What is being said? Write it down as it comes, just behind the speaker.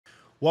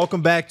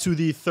Welcome back to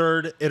the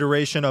third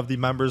iteration of the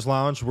Members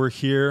Lounge. We're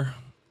here,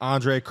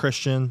 Andre,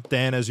 Christian,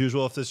 Dan, as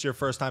usual. If this is your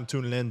first time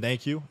tuning in,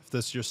 thank you. If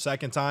this is your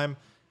second time,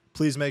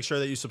 please make sure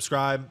that you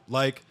subscribe,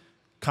 like,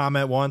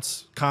 comment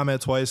once,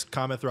 comment twice,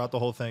 comment throughout the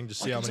whole thing.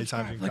 Just see how many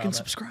times you can comment. And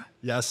subscribe.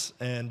 Yes,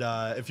 and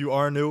if you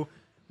are new,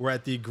 we're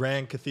at the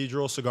Grand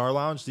Cathedral Cigar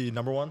Lounge, the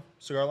 #1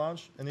 cigar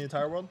lounge in the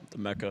entire world. The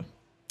Mecca.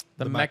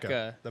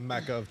 The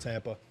Mecca of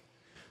Tampa.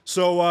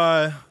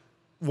 So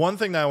one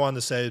thing that I wanted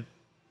to say,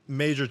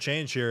 major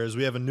change here, is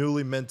we have a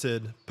newly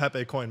minted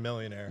Pepe Coin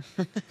millionaire,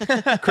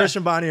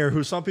 Christian Bonnier,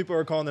 who some people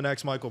are calling the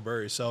next Michael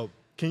Burry. So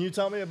can you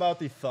tell me about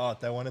the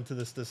thought that went into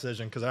this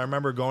decision? Because I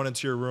remember going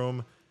into your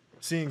room,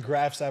 seeing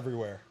graphs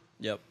everywhere.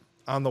 Yep.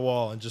 On the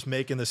wall, and just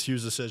making this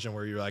huge decision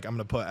where you're like, I'm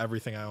going to put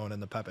everything I own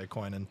in the Pepe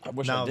Coin. And I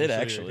wish I did,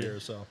 actually.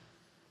 Here, so.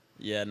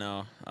 Yeah,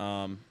 no.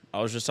 I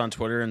was just on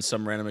Twitter, and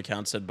some random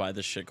account said, buy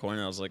this shit coin.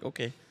 And I was like,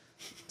 okay.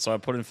 So I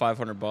put in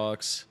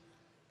 $500.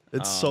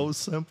 It's so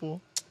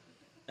simple.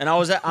 And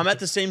I'm at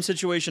the same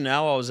situation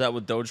now I was at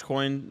with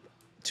Dogecoin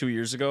 2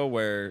 years ago,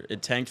 where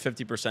it tanked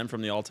 50%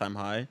 from the all-time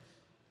high.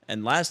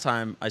 And last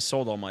time, I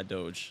sold all my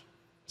Doge.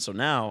 So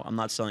now, I'm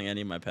not selling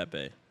any of my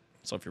Pepe.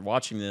 So if you're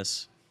watching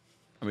this,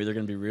 I'm either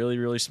going to be really,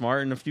 really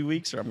smart in a few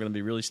weeks, or I'm going to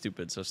be really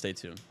stupid. So stay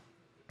tuned.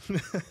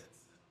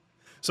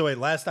 So wait,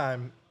 last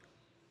time,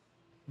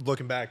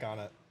 looking back on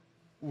it,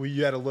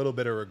 you had a little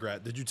bit of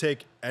regret. Did you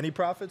take any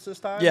profits this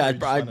time? Yeah,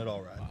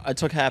 I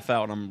took half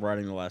out, and I'm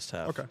riding the last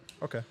half.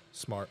 Okay.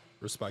 Smart.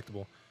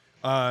 Respectable.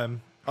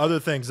 Other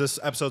things, this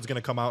episode's going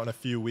to come out in a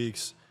few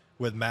weeks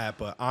with Matt,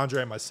 but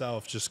Andre and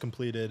myself just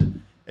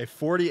completed a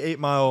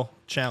 48-mile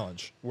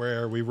challenge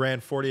where we ran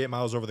 48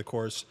 miles over the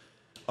course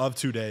of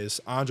 2 days.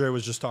 Andre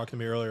was just talking to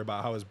me earlier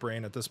about how his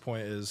brain at this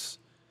point is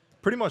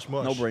pretty much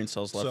mush. No brain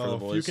cells left for the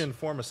boys. So if you can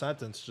form a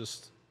sentence,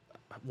 just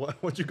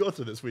what'd you go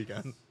through this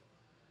weekend?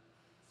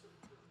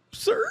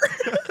 Sir?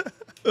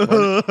 Scott,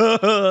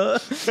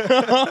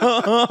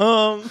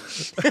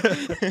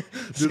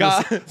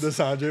 the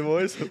Sanjay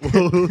voice.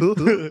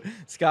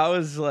 Scott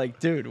was like,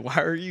 dude, why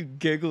are you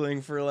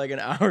giggling for like an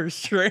hour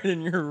straight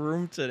in your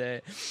room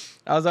today?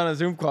 I was on a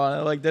Zoom call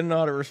and I didn't know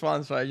how to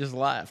respond, so I just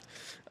laughed.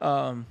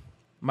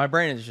 My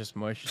brain is just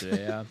mush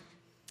today, yeah.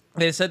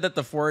 They said that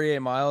the 48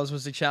 miles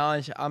was the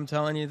challenge. I'm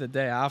telling you, the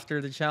day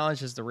after the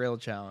challenge is the real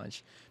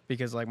challenge,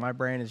 because my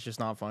brain is just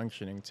not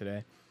functioning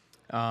today.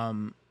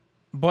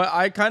 But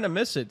I kind of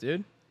miss it,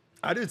 dude.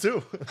 I do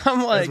too.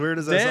 I'm like, as weird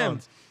as that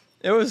sounds.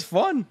 It was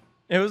fun.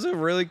 It was a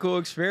really cool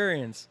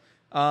experience.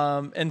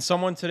 And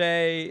someone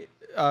today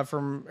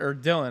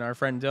Dylan, our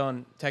friend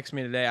Dylan, texted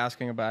me today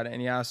asking about it, and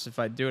he asked if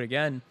I'd do it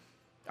again.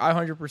 I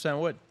 100%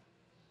 would.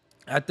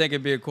 I think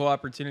it'd be a cool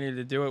opportunity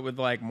to do it with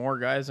more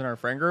guys in our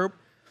friend group,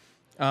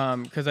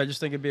 because I just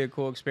think it'd be a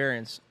cool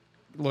experience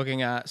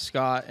looking at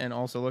Scott and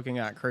also looking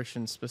at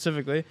Christian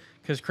specifically,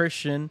 because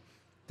Christian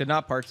did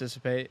not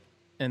participate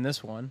in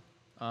this one.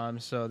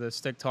 So the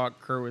Stick Talk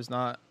crew is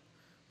not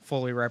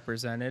fully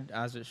represented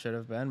as it should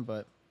have been,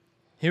 but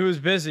he was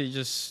busy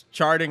just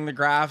charting the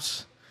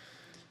graphs,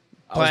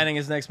 planning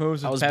his next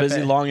moves with I was Pepe.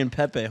 busy longing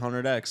Pepe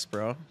 100x,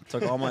 bro.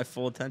 Took all my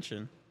full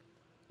attention.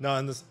 No,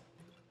 and this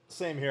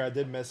same here. I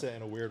did miss it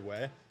in a weird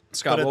way.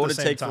 Scott, what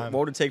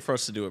would it take for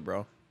us to do it,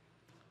 bro?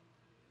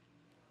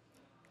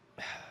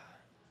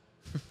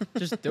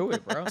 Just do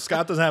it, bro.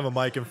 Scott doesn't have a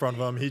mic in front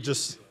of him.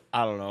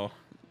 I don't know.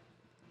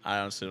 I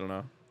honestly don't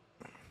know.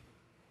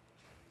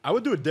 I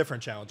would do a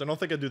different challenge. I don't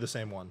think I'd do the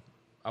same one.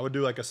 I would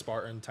do a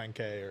Spartan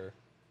 10K or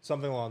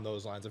something along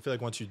those lines. I feel like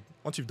once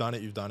you've done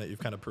it, you've done it. You've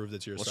kind of proved it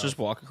to yourself. Let's just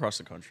walk across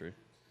the country.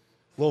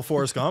 Little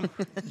Forrest Gump.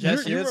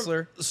 Jesse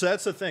Itzler. So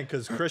that's the thing,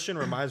 because Christian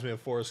reminds me of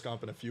Forrest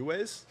Gump in a few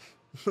ways.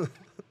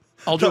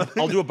 I'll do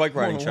a bike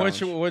riding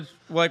challenge.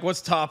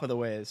 What's top of the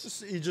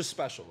ways? He's just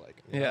special,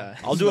 Yeah.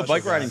 I'll do a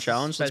bike riding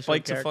challenge. Special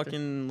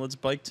Let's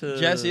bike to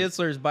Jesse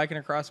Itzler is biking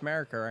across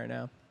America right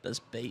now. That's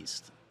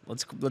based.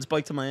 Let's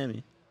bike to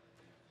Miami.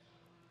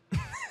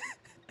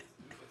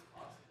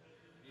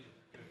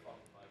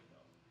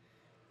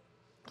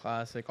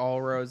 Classic.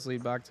 All roads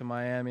lead back to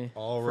Miami.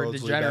 All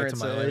roads lead back to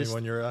Miami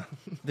when you're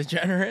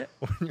degenerate.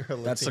 When you're a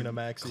Latino That's the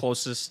maxi.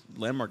 closest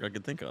landmark I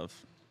could think of.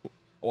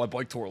 Oh, I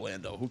biked to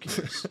Orlando. Who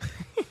cares?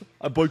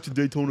 I biked to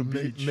Daytona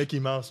Beach. Mickey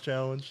Mouse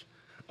challenge.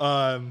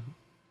 But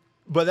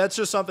that's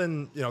just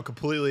something,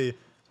 completely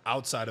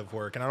outside of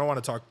work. And I don't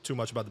want to talk too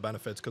much about the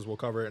benefits because we'll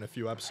cover it in a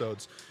few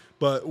episodes.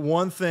 But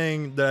one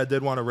thing that I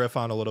did want to riff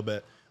on a little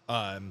bit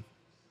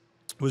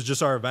was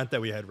just our event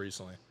that we had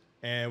recently.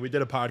 And we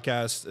did a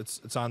podcast.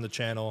 It's on the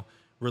channel.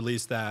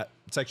 Released that.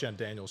 It's actually on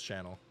Daniel's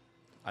channel,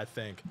 I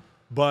think.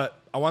 But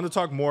I want to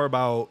talk more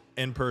about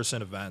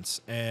in-person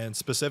events, and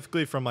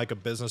specifically from a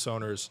business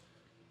owner's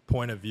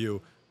point of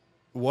view.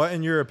 What,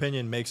 in your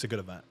opinion, makes a good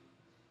event?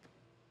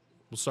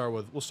 We'll start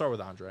with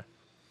Andre,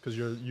 because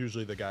you're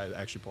usually the guy that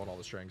actually pulling all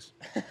the strings.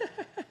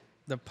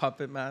 The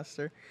puppet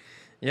master.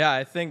 Yeah,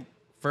 I think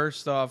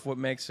first off, what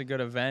makes a good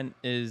event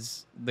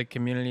is the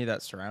community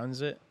that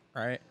surrounds it,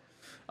 right?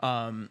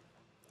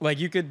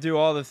 You could do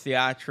all the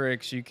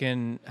theatrics, you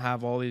can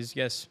have all these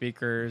guest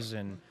speakers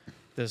and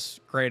this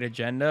great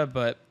agenda,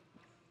 but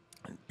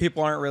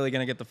people aren't really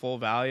going to get the full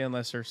value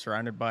unless they're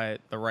surrounded by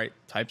the right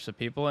types of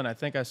people. And I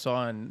think I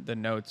saw in the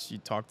notes you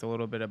talked a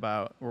little bit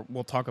about, or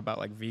we'll talk about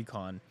like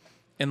VeeCon.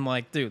 And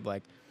like, dude,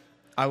 like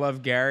I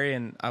love Gary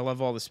and I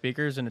love all the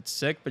speakers and it's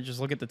sick, but just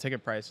look at the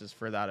ticket prices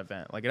for that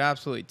event. Like it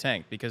absolutely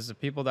tanked because the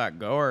people that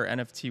go are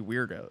NFT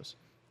weirdos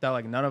that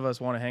like none of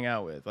us want to hang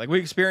out with. Like we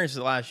experienced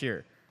it last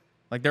year.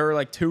 Like there were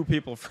like 2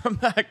 people from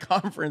that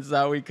conference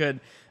that we could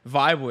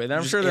vibe with. And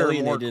I'm sure there were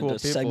more cool people.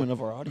 Segment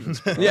of our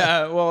audience.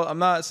 Yeah, well, I'm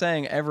not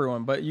saying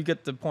everyone, but you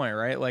get the point,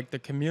 right? Like the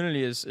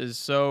community is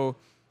so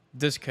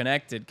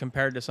disconnected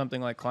compared to something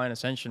like Client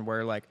Ascension,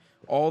 where like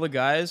all the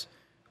guys,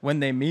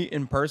 when they meet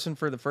in person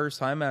for the first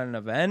time at an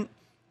event,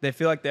 they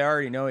feel like they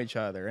already know each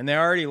other and they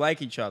already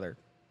like each other.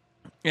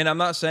 And I'm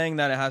not saying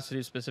that it has to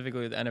do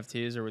specifically with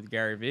NFTs or with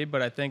Gary Vee,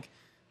 but I think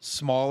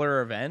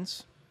smaller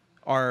events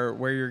are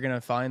where you're going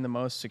to find the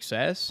most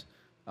success.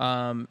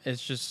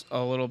 It's just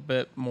a little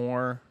bit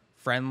more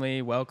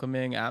friendly,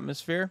 welcoming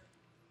atmosphere.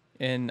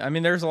 And I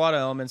mean, there's a lot of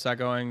elements that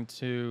go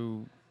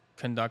into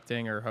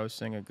conducting or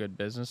hosting a good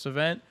business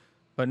event.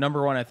 But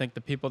number one, I think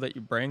the people that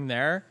you bring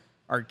there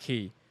are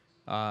key,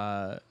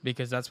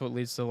 because that's what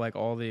leads to like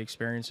all the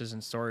experiences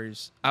and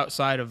stories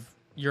outside of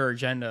your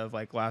agenda of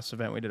like last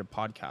event. We did a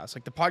podcast.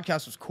 Like the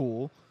podcast was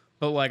cool,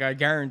 but like I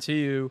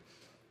guarantee you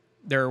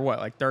there were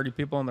like 30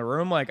 people in the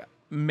room. Like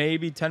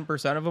maybe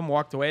 10% of them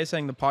walked away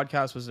saying the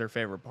podcast was their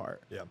favorite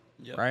part. Yeah.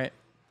 Yep. Right?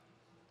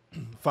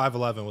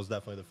 511 was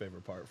definitely the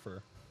favorite part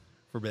for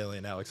Bailey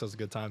and Alex. That was a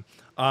good time.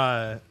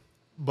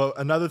 But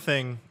another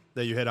thing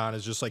that you hit on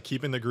is just like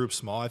keeping the group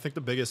small. I think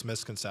the biggest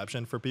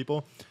misconception for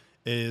people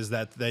is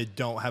that they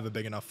don't have a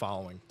big enough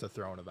following to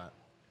throw an event.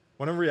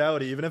 When in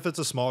reality, even if it's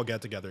a small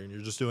get together and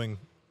you're just doing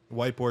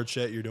whiteboard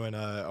shit, you're doing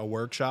a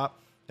workshop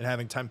and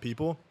having 10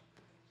 people,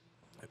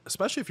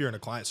 especially if you're in a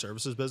client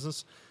services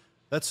business,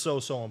 that's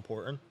so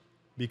important,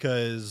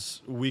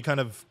 because we kind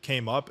of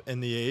came up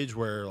in the age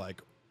where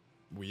like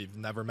we've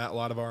never met a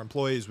lot of our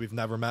employees. We've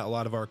never met a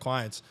lot of our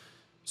clients.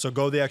 So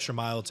go the extra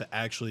mile to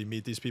actually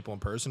meet these people in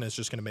person. It's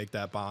just going to make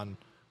that bond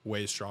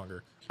way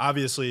stronger.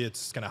 Obviously,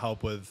 it's going to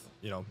help with,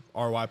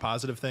 ROI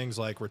positive things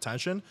like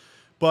retention.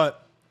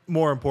 But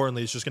more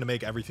importantly, it's just going to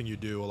make everything you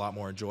do a lot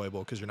more enjoyable,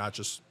 because you're not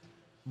just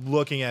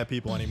looking at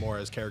people anymore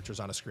as characters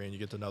on a screen. You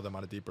get to know them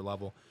on a deeper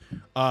level.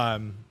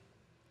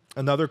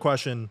 Another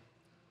question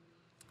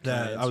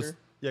that I was...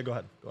 Yeah, go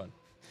ahead.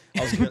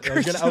 I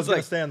was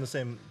gonna stay on the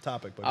same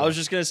topic. But I was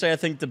just gonna say, I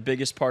think the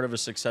biggest part of a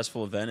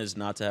successful event is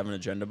not to have an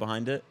agenda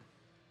behind it.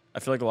 I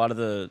feel like a lot of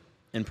the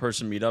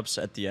in-person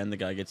meetups, at the end, the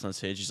guy gets on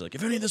stage, he's like,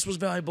 if any of this was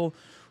valuable,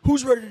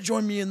 who's ready to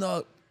join me in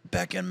the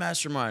back-end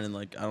mastermind? And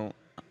like,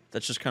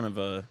 that's just kind of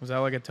a... Was that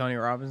like a Tony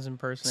Robbins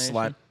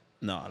impersonation?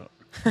 No, I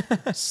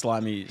don't.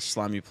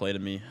 slimy play to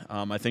me.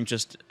 I think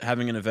just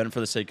having an event for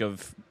the sake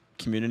of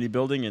community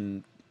building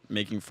and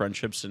making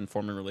friendships and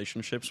forming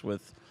relationships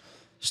with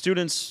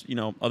students,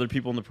 other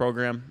people in the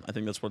program, I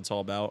think that's what it's all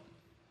about.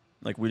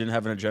 Like, we didn't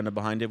have an agenda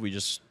behind it. We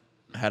just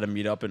had a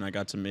meetup, and I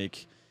got to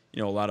make,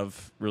 a lot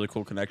of really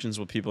cool connections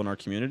with people in our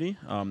community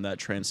that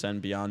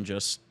transcend beyond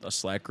just a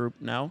Slack group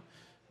now,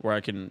 where I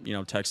can,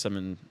 text them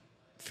and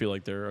feel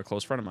like they're a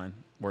close friend of mine.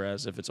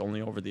 Whereas if it's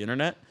only over the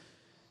internet,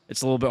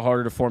 it's a little bit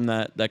harder to form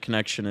that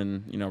connection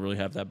and, really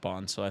have that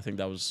bond. So I think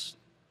that was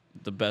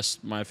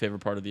my favorite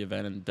part of the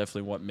event, and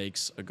definitely what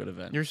makes a good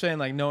event. You're saying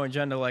like no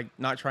agenda, like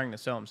not trying to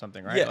sell them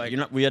something, right? Yeah,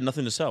 like, we had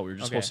nothing to sell. We were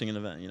just hosting an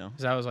event,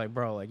 Because I was like,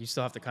 bro, like you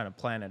still have to kind of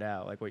plan it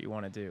out, like what you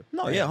want to do.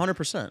 No, yeah,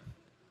 100%.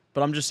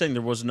 But I'm just saying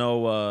there was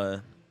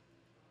no,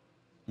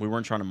 we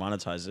weren't trying to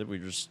monetize it. We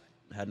just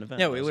had an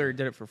event. Yeah, we literally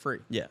did it for free.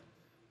 Yeah.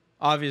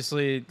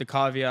 Obviously, the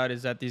caveat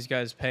is that these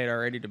guys paid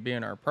already to be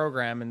in our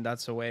program, and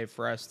that's a way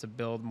for us to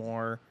build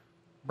more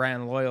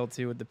brand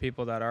loyalty with the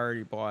people that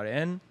already bought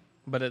in.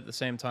 But at the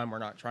same time, we're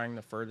not trying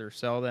to further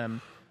sell them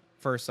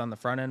first on the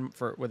front end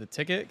with a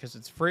ticket because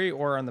it's free,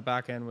 or on the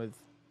back end with,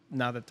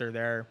 now that they're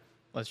there,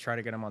 let's try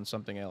to get them on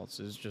something else.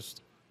 It's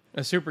just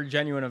a super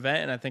genuine event,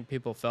 and I think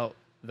people felt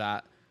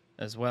that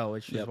as well,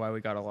 which is why we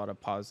got a lot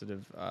of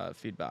positive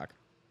feedback.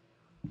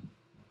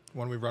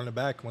 When we run it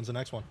back, when's the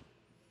next one?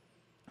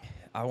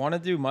 I want to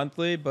do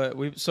monthly, but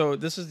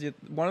this is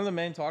one of the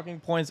main talking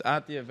points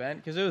at the event,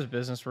 because it was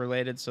business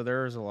related, so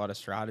there was a lot of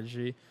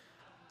strategy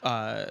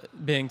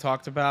being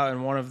talked about.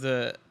 And one of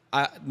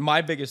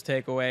my biggest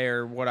takeaway,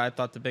 or what I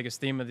thought the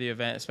biggest theme of the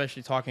event,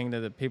 especially talking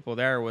to the people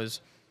there, was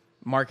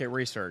market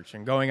research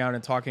and going out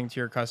and talking to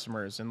your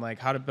customers and like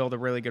how to build a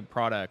really good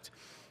product.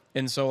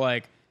 And so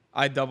like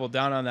I doubled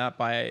down on that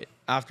by,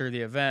 after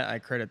the event, I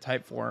created a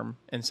type form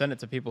and sent it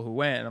to people who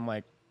went, and I'm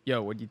like,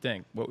 yo, what do you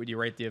think? What would you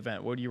rate the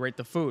event? What do you rate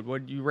the food?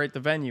 What do you rate the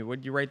venue?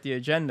 What do you rate the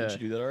agenda?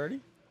 Did you do that already?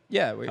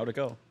 Yeah. How'd it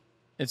go?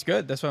 It's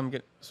good. That's what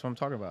I'm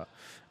talking about.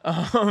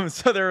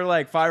 So there were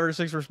like 5 or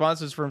 6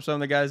 responses from some of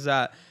the guys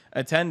that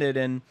attended,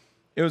 and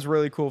it was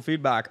really cool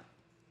feedback.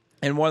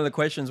 And one of the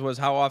questions was,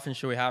 how often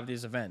should we have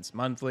these events?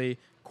 Monthly,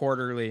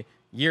 quarterly,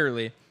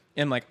 yearly?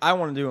 And like, I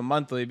want to do it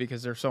monthly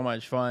because they're so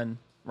much fun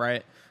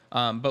right?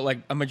 But like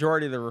a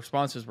majority of the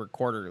responses were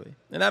quarterly.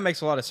 And that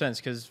makes a lot of sense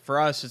because for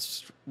us,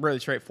 it's really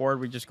straightforward.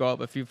 We just go up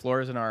a few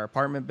floors in our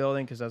apartment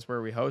building because that's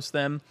where we host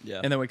them.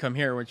 Yeah. And then we come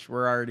here, which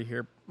we're already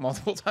here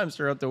multiple times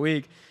throughout the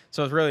week.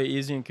 So it's really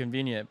easy and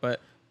convenient. But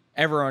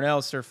everyone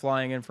else, they're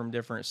flying in from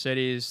different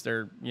cities.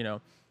 They're,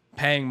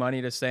 paying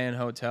money to stay in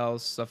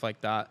hotels, stuff like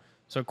that.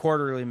 So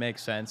quarterly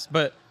makes sense.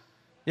 But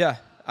yeah,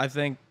 I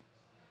think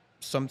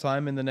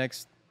sometime in the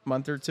next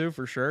month or two,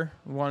 for sure,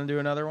 we want to do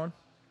another one.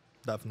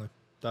 Definitely.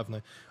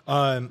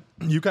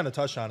 You kind of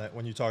touched on it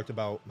when you talked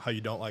about how you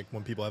don't like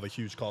when people have a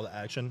huge call to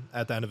action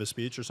at the end of a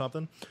speech or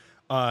something.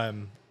 But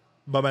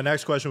my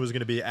next question was going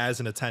to be, as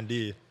an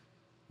attendee,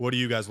 what do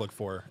you guys look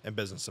for in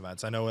business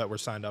events? I know that we're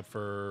signed up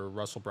for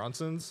Russell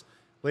Brunson's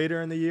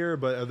later in the year,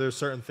 but are there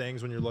certain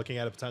things when you're looking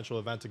at a potential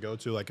event to go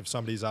to? Like if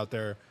somebody's out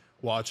there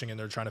watching and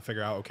they're trying to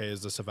figure out, okay,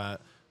 is this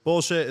event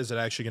bullshit? Is it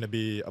actually going to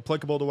be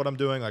applicable to what I'm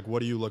doing? Like, what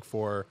do you look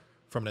for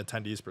from an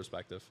attendee's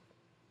perspective?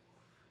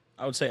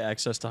 I would say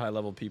access to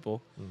high-level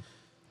people.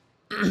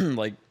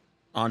 Like,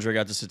 Andre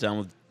got to sit down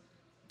with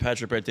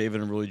Patrick Bet-David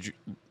and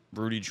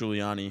Rudy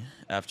Giuliani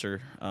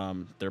after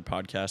their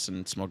podcast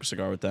and smoke a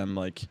cigar with them.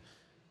 Like,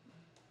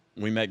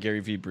 we met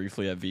Gary Vee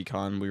briefly at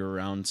VeeCon. We were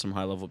around some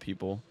high-level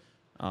people.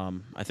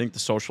 I think the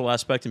social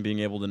aspect and being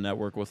able to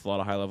network with a lot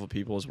of high-level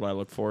people is what I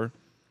look for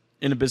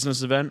in a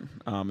business event.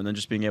 And then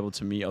just being able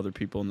to meet other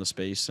people in the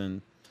space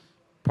and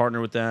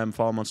partner with them,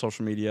 follow them on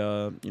social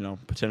media,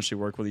 potentially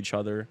work with each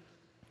other.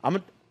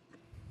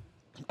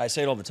 I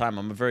say it all the time.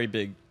 I'm a very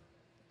big.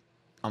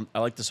 I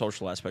like the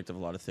social aspect of a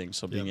lot of things.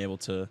 So being able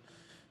to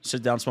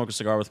sit down, smoke a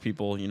cigar with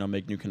people,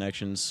 make new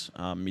connections,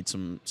 meet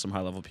some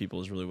high level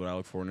people is really what I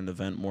look for in an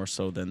event, more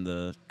so than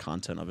the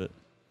content of it.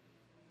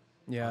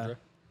 Yeah, Andre?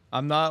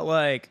 I'm not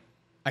like,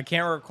 I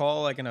can't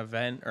recall like an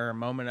event or a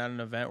moment at an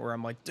event where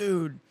I'm like,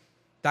 dude,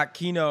 that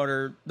keynote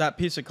or that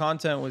piece of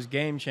content was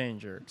game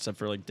changer. Except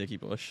for like Dickie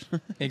Bush.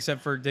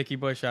 Except for Dickie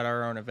Bush at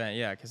our own event.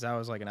 Yeah, because that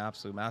was like an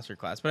absolute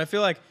masterclass. But I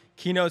feel like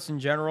keynotes in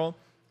general,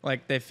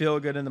 like they feel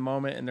good in the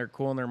moment and they're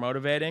cool and they're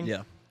motivating.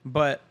 Yeah.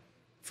 But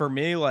for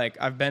me, like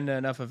I've been to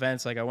enough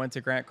events. Like I went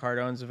to Grant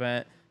Cardone's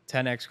event,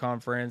 10X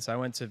conference. I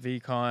went to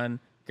VeeCon,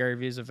 Gary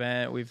Vee's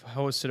event. We've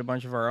hosted a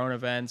bunch of our own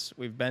events.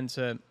 I've been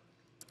to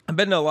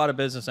a lot of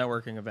business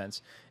networking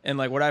events. And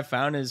like what I've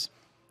found is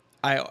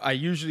I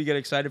usually get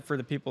excited for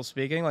the people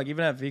speaking. Like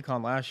even at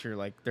VeeCon last year,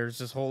 like there's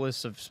this whole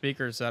list of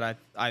speakers that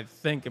I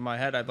think in my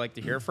head I'd like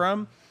to hear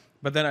from.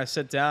 But then I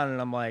sit down and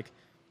I'm like,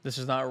 this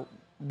is not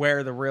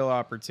where the real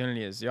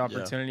opportunity is. The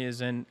opportunity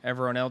is in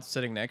everyone else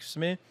sitting next to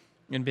me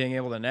and being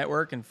able to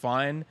network and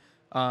find,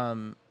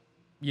 value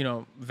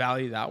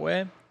that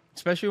way.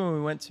 Especially when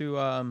we went to,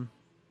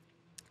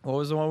 what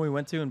was the one we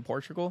went to in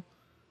Portugal?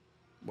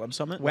 Web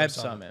Summit? Web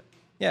Summit.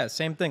 Yeah,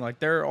 same thing. Like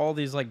there are all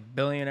these like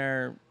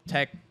billionaire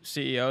tech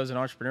CEOs and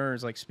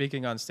entrepreneurs like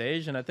speaking on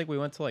stage. And I think we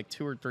went to like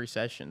 2 or 3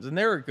 sessions and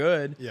they were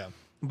good. Yeah.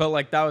 But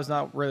like that was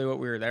not really what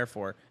we were there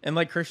for. And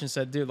like Christian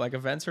said, dude, like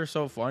events are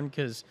so fun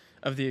because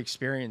of the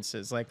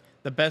experiences. Like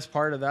the best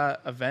part of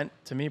that event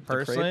to me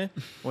personally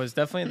was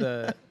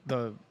definitely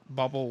the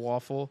bubble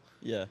waffle,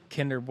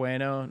 Kinder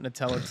Bueno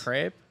Nutella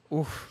crepe.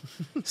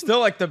 Oof. Still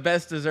like the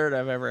best dessert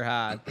I've ever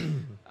had.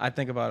 I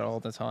think about it all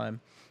the time.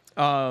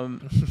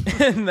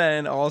 And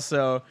then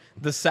also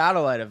the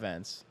satellite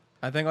events.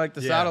 I think like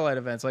the satellite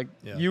events, like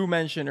you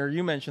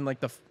mentioned like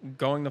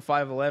going to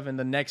 511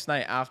 the next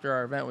night after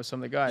our event with some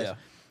of the guys. Yeah.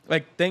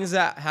 Like things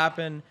that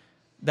happen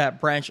that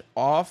branch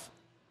off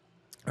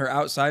or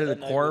outside of the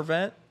core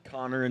event.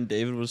 Connor and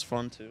David was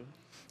fun too.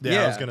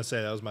 Yeah, I was gonna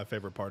say that was my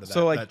favorite part of that.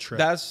 So like that trip.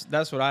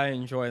 that's what I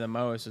enjoy the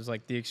most is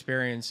like the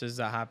experiences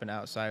that happen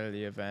outside of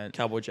the event.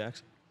 Cowboy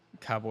Jacks,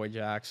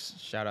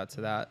 shout out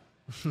to that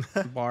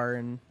bar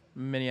in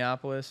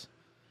Minneapolis.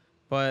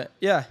 But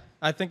yeah,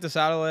 I think the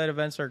satellite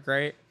events are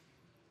great.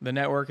 The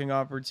networking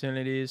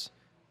opportunities.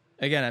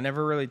 Again, I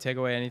never really take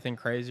away anything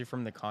crazy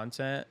from the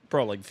content.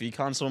 Bro, like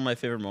VeeCon, some of my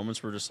favorite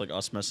moments were just like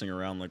us messing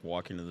around, like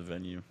walking to the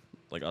venue.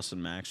 Like us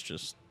and Max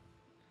just,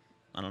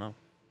 I don't know.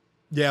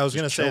 Yeah, I was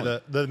going to say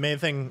the main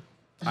thing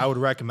I would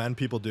recommend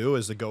people do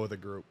is to go with a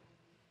group.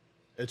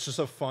 It's just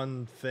a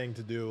fun thing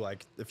to do.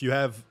 Like if you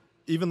have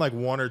even like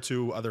 1 or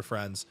 2 other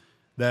friends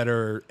that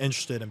are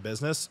interested in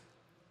business,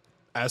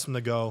 ask them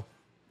to go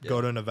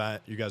to an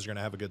event. You guys are going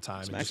to have a good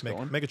time. And just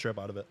make a trip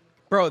out of it.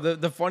 Bro,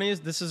 the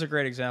funniest, this is a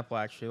great example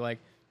actually. Like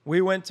we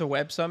went to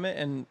Web Summit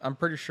and I'm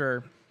pretty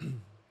sure,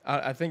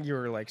 I think you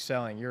were like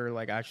selling, you were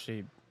like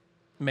actually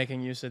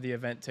making use of the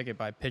event ticket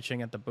by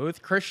pitching at the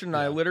booth. Christian and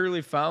I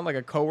literally found like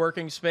a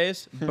co-working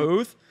space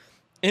booth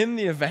in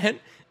the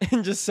event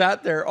and just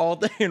sat there all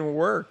day and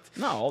worked.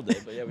 Not all day,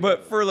 but yeah.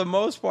 But for the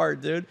most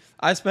part, dude,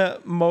 I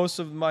spent most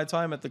of my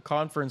time at the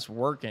conference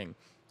working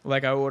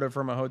like I would have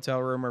from a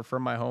hotel room or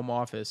from my home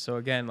office. So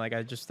again, like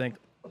I just think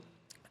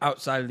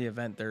outside of the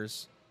event,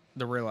 there's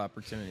the real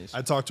opportunities.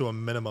 I talked to a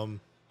minimum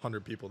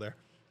 100 people there.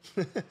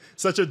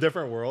 Such a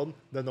different world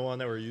than the one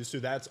that we're used to.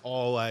 That's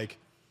all like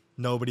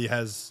nobody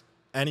has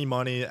any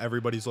money.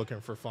 Everybody's looking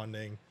for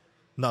funding.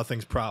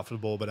 Nothing's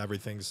profitable, but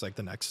everything's like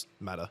the next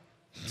meta.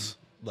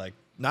 Like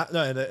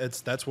No, and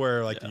that's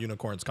where like the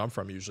unicorns come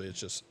from. Usually,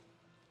 it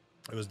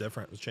was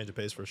different. It was change of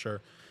pace for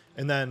sure.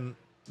 And then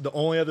the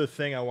only other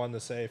thing I wanted to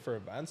say for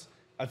events,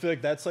 I feel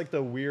like that's like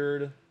the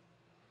weird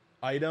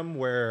item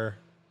where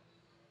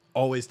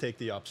always take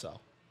the upsell.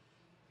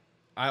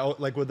 I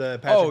like with the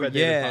Patrick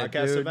David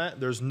podcast event.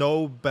 There's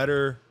no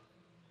better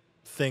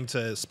thing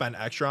to spend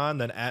extra on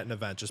than at an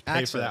event. Just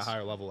pay for that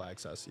higher level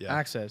access. Yeah,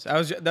 access.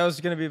 That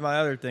was going to be my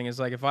other thing. Is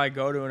like if I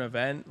go to an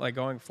event like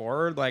going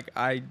forward, like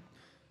I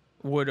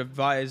would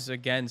advise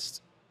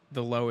against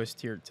the lowest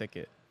tiered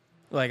ticket.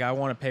 Like I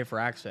want to pay for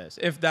access.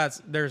 If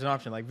there's an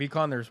option. Like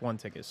VeeCon, there's one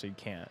ticket, so you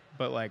can't.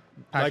 But like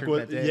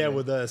with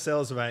the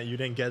sales event, you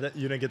didn't get it.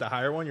 You didn't get the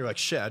higher one. You're like,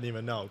 shit, I didn't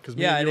even know. Because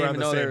I didn't even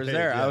know there was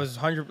there. Yeah. I was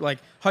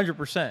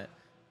 100%.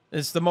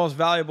 It's the most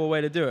valuable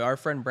way to do it. Our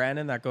friend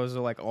Brandon that goes to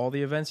like all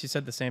the events, he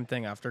said the same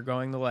thing. After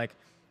going to like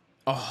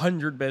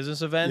 100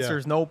 business events,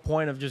 there's no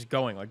point of just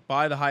going. Like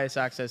buy the highest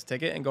access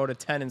ticket and go to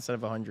 10 instead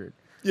of 100.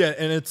 Yeah,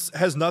 and it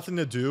has nothing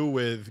to do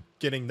with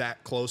getting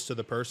that close to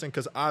the person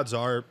because odds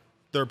are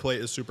their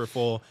plate is super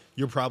full.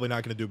 You're probably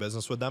not going to do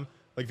business with them.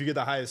 Like if you get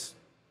the highest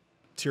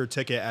tier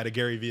ticket at a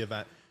Gary Vee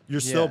event, you're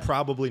still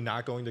probably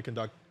not going to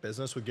conduct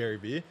business with Gary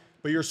Vee,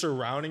 but you're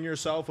surrounding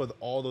yourself with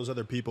all those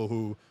other people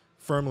who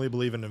firmly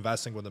believe in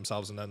investing with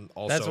themselves and then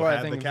also that's why have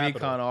I think the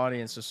capital. VeeCon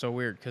audience is so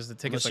weird because the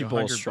ticket's like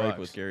bowl $100 strike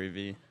with Gary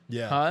Vee.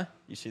 Yeah. Huh?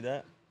 You see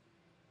that?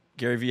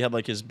 Gary Vee had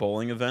like his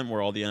bowling event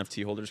where all the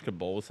NFT holders could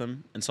bowl with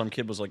him, and some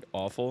kid was like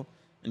awful.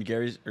 And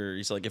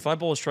he's like, if I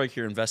bowl a strike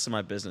here, invest in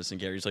my business.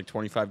 And Gary's like,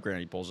 25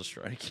 grand, he bowls a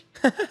strike.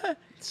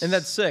 And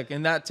that's sick.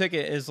 And that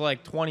ticket is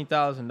like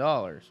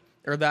 $20,000.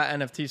 Or that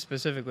NFT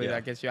specifically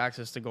that gets you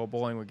access to go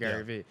bowling with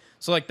Gary Vee.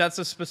 So like that's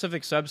a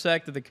specific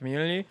subsect of the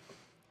community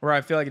where I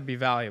feel like it'd be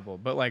valuable.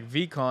 But like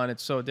VeeCon,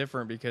 it's so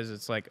different because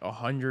it's like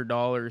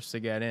 $100 to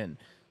get in.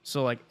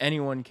 So like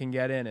anyone can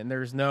get in and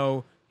there's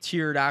no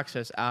tiered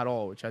access at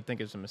all, which I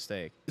think is a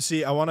mistake.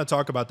 See, I want to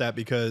talk about that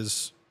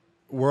because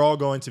we're all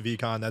going to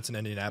VeeCon. That's in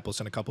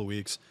Indianapolis in a couple of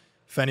weeks.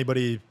 If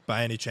anybody,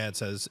 by any chance,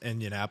 has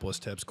Indianapolis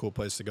tips, cool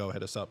place to go,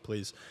 hit us up,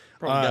 please.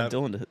 Bro,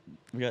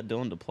 we got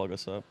Dylan to plug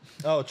us up.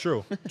 Oh,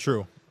 true.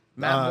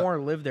 Matt Moore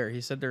lived there.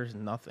 He said there's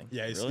nothing.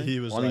 Yeah, really?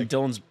 He was I mean,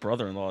 Dylan's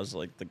brother-in-law is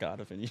like the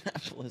god of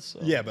Indianapolis. So.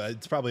 Yeah, but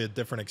it's probably a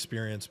different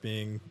experience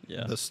being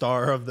the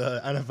star of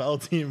the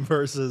NFL team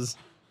versus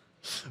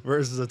a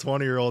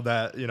 20-year-old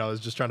that, is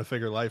just trying to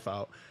figure life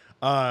out.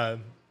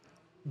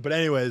 But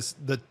anyways,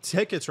 the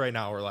tickets right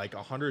now are like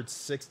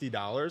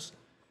 $160,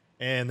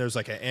 and there's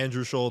like an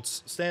Andrew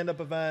Schultz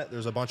stand-up event.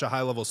 There's a bunch of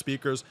high-level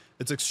speakers.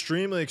 It's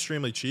extremely,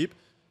 extremely cheap.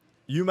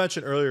 You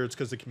mentioned earlier it's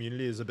because the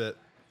community is a bit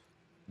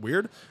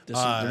weird. They're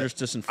just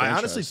disenfranchised. I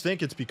honestly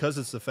think it's because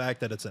it's the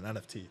fact that it's an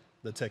NFT,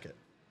 the ticket.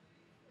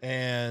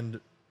 And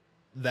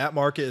that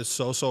market is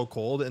so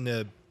cold, and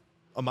the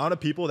amount of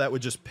people that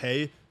would just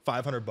pay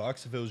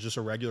 $500 if it was just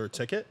a regular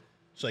ticket,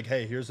 it's like,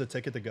 hey, here's the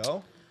ticket to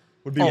go,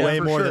 would be way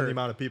more than the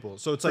amount of people.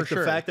 So it's like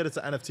the fact that it's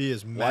an NFT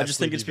is massively I just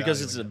think it's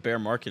because it's a bear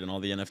market and all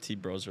the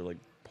NFT bros are like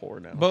poor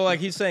now. But like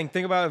he's saying,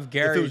 think about if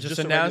Gary just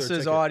announced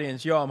his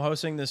audience, yo, I'm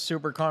hosting this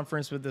super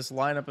conference with this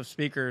lineup of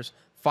speakers,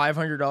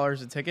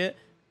 $500 a ticket,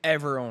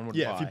 everyone would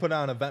buy. Yeah, if you put it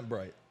on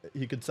Eventbrite,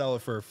 he could sell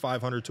it for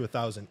 $500 to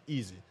 $1,000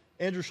 easy.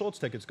 Andrew Schultz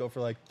tickets go for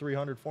like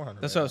 $300, $400.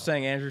 That's what I was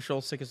saying. Andrew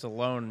Schultz tickets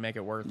alone make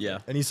it worth it. Yeah.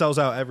 And he sells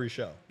out every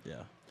show. Yeah.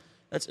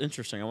 That's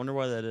interesting. I wonder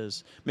why that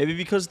is. Maybe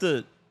because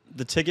the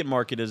ticket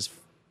market is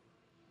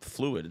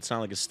fluid. It's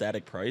not like a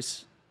static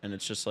price, and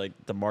it's just like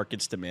the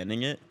market's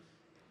demanding it.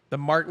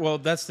 Well,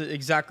 that's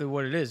exactly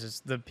what it is. It's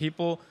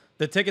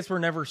the tickets were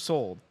never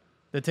sold.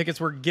 The tickets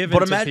were given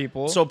to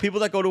people. So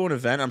people that go to an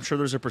event, I'm sure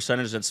there's a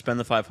percentage that spend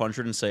the $500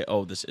 and say,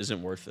 oh, this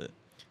isn't worth it.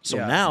 So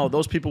now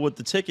those people with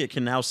the ticket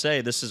can now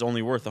say this is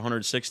only worth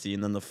 $160,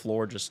 and then the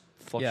floor just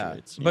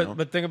fluctuates.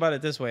 But think about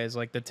it this way: is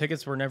like the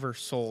tickets were never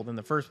sold in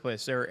the first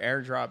place. They were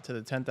airdropped to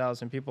the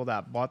 10,000 people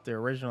that bought the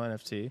original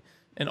NFT,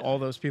 and all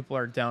those people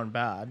are down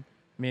bad,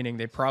 meaning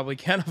they probably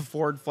can't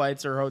afford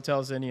flights or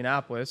hotels in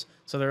Indianapolis.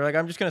 So they're like,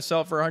 I'm just gonna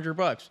sell it for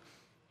 $100,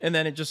 and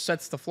then it just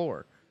sets the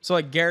floor. So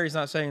like Gary's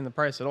not setting the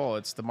price at all;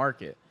 it's the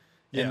market,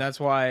 and that's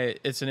why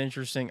it's an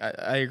interesting.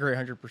 I agree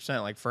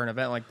 100%. Like for an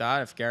event like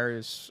that, if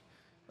Gary's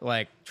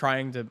like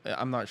trying to,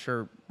 I'm not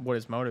sure what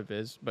his motive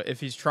is, but if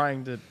he's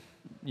trying to,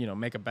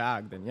 make a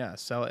bag, then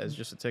sell it as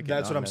just a ticket.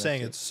 That's what I'm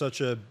saying. It's such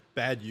a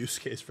bad use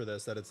case for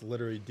this that it's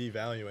literally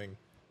devaluing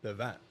the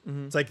event.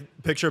 Mm-hmm. It's like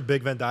picture a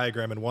big Venn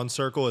diagram, and one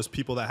circle is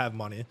people that have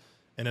money,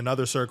 and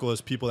another circle is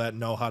people that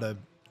know how to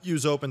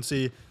use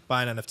OpenSea,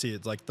 buy an NFT.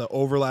 It's like the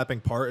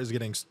overlapping part is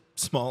getting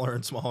smaller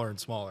and smaller and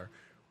smaller.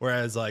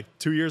 Whereas like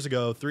 2 years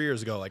ago, 3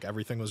 years ago, like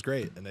everything was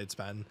great, and they'd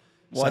spend.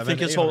 Well, I think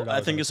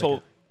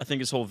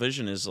his whole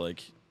vision is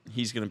like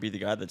he's going to be the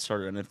guy that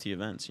started NFT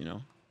events.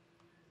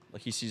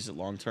 Like he sees it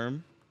long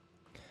term.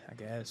 I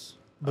guess.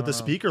 But the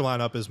speaker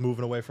lineup is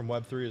moving away from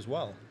Web3 as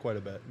well, quite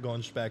a bit,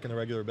 going just back into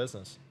regular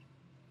business.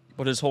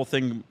 But his whole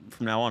thing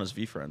from now on is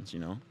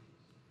VeeFriends,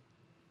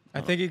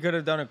 I think he could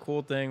have done a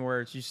cool thing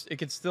where it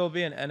could still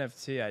be an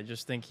NFT. I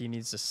just think he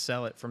needs to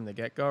sell it from the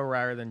get-go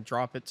rather than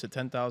drop it to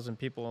 10,000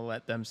 people and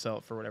let them sell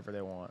it for whatever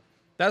they want.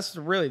 That's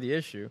really the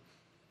issue.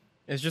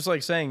 It's just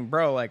like saying,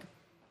 bro, like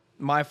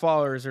my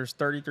followers, there's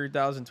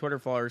 33,000 Twitter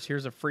followers.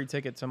 Here's a free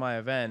ticket to my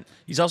event.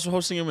 He's also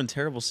hosting them in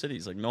terrible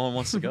cities. Like, no one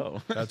wants to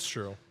go. That's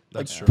true.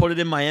 That's true. Put it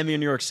in Miami or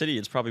New York City.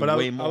 It's probably But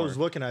way I more. was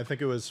looking. I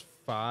think it was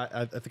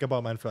I think I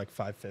bought mine for like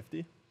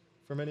 $550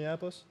 for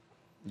Minneapolis.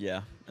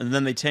 Yeah. And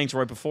then they tanked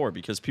right before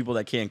because people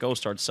that can't go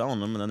start selling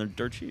them, and then they're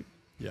dirt cheap.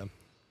 Yeah,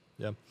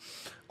 yeah.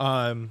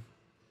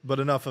 But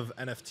enough of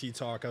NFT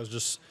talk. I was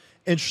just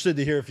interested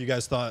to hear if you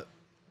guys thought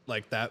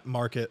like that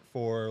market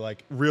for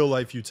like real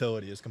life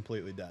utility is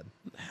completely dead.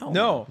 Hell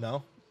No.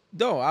 No.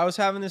 No, I was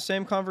having the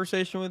same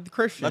conversation with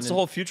Christian. That's the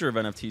whole future of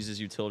NFTs is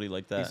utility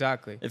like that.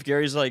 Exactly. If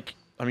Gary's like,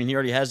 I mean, he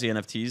already has the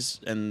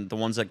NFTs, and the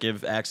ones that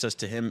give access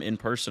to him in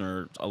person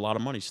are a lot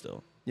of money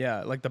still.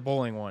 Yeah, like the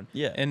bowling one.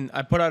 Yeah. And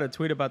I put out a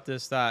tweet about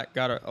this that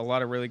got a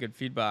lot of really good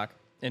feedback.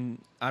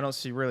 And I don't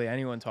see really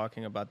anyone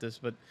talking about this,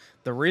 but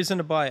the reason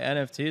to buy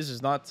NFTs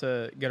is not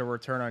to get a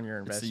return on your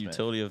It's investment. the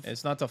utility of.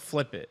 It's not to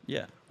flip it.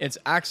 Yeah. It's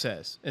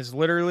access. It's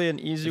literally an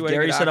easy If way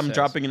Gary to get said, access. I'm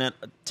dropping a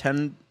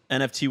 10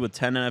 NFT with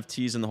 10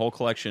 NFTs in the whole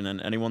collection,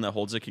 and anyone that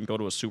holds it can go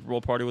to a Super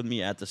Bowl party with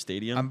me at the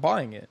stadium. I'm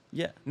buying it.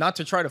 Yeah. Not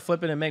to try to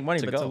flip it and make money,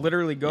 To but go. to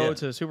literally go Yeah.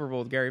 to the Super Bowl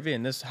with Gary Vee.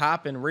 And this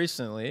happened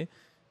recently.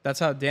 That's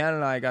how Dan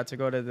and I got to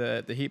go to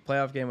the Heat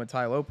playoff game with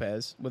Ty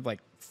Lopez with like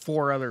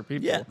 4 other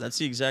people. Yeah, that's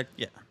the exact.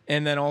 Yeah.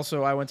 And then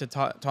also I went to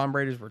Tom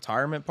Brady's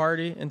retirement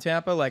party in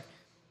Tampa. Like,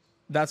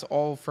 that's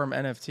all from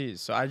NFTs.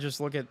 So I just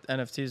look at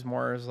NFTs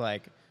more as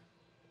like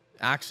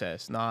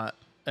access, not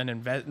an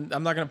invest.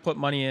 I'm not going to put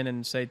money in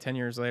and say 10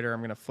 years later I'm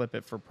going to flip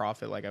it for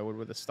profit like I would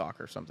with a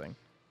stock or something.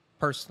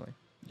 Personally.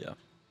 Yeah.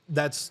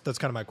 That's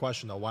kind of my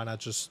question though. Why not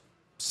just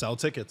sell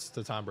tickets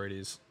to Tom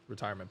Brady's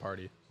retirement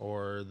party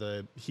or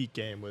the Heat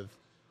game with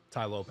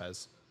Ty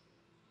Lopez?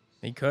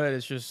 He could.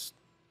 It's just,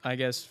 I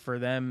guess, for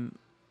them,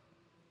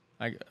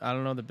 I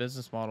don't know the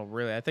business model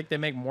really. I think they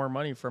make more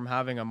money from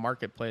having a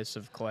marketplace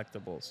of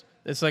collectibles.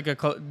 It's like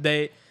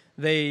they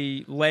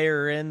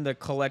layer in the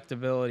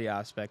collectability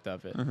aspect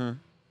of it. Mm-hmm.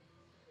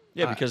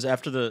 Yeah, because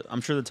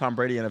I'm sure the Tom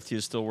Brady NFT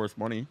is still worth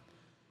money.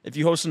 If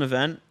you host an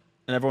event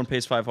and everyone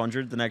pays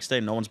 $500, the next day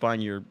no one's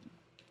buying your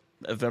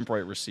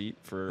Eventbrite receipt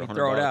for $100.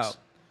 Throw it out.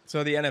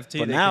 So the NFT,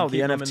 But they now can the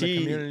keep them in the NFT,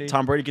 community.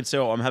 Tom Brady could say,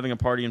 "Oh, I'm having a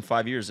party in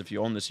 5 years. If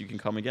you own this, you can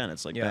come again."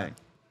 It's like, Yeah. bang.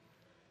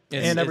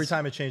 And every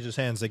time it changes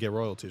hands, they get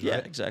royalties, Yeah,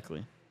 right?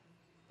 exactly.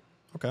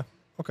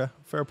 Okay.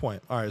 Fair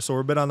point. All right, so we're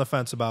a bit on the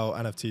fence about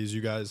NFTs.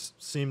 You guys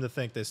seem to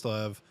think they still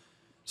have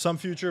some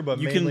future, but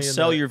You mainly can in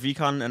sell the- your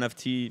VeeCon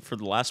NFT for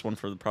the last one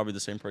for probably the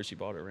same price you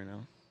bought it right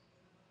now.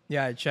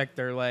 Yeah, I checked.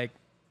 They're like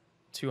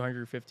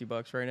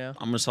 $250 right now.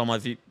 I'm gonna sell my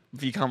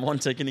VeeCon 1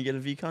 ticket and get a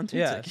VeeCon 2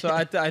 Yeah, ticket. so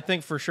I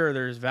think for sure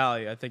there's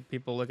value. I think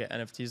people look at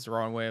NFTs the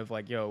wrong way of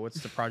like, yo,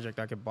 what's the project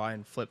I could buy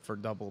and flip for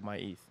double my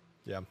ETH?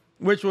 Yeah.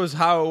 Which was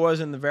how it was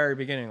in the very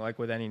beginning, like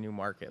with any new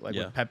market, like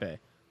Yeah. with Pepe.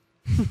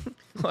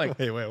 Like,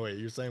 Wait.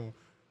 You're saying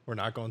we're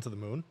not going to the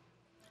moon?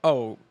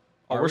 oh,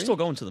 we're still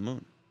going to the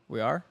moon. We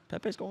are?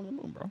 Pepe's going to the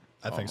moon, bro.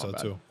 I think my so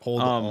bad. too.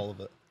 Hold Um, all of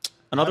it.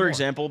 Another more.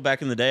 example,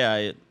 back in the day,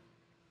 I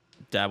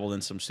dabbled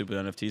in some stupid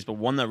NFTs, but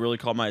one that really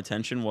caught my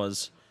attention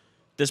was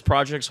this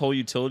project's whole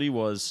utility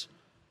was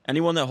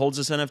anyone that holds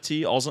this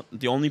NFT, also,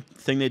 the only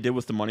thing they did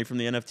with the money from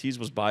the NFTs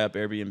was buy up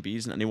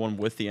Airbnbs, and anyone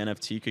with the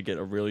NFT could get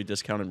a really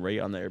discounted rate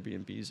on the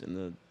Airbnbs in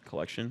the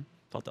collection.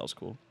 Thought that was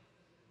cool.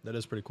 That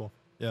is pretty cool.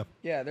 Yeah.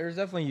 Yeah, there's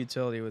definitely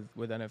utility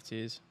with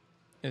NFTs.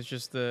 It's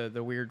just the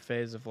weird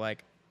phase of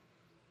like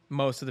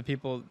most of the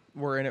people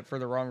were in it for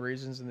the wrong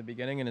reasons in the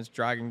beginning, and it's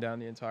dragging down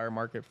the entire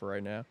market for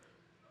right now.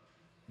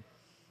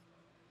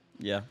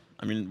 Yeah.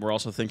 I mean, we're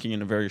also thinking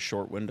in a very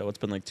short window. It's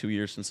been like 2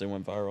 years since they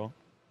went viral.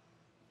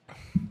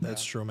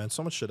 That's true, man.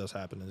 So much shit has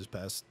happened in these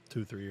past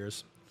 2-3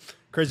 years.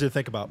 Crazy to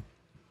think about.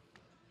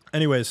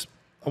 Anyways,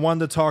 I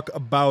wanted to talk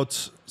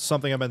about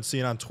something I've been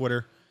seeing on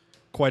Twitter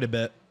quite a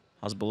bit.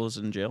 Hasbulla's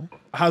in jail.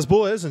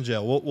 Hasbulla is in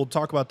jail. We'll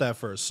talk about that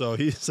first. So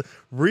he's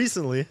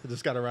recently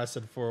just got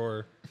arrested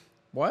for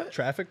What?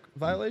 traffic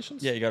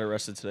violations. Yeah, he got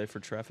arrested today for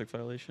traffic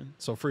violation.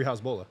 So free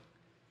Hasbulla.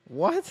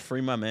 What?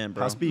 Free my man,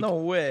 bro. Hasbeak. No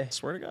way.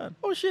 Swear to God.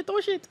 Oh shit, oh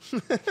shit.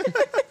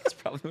 That's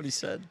probably what he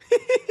said.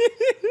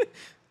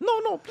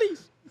 No,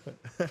 please.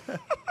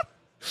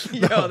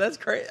 Yo, that's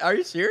crazy. Are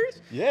you serious?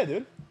 Yeah,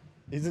 dude.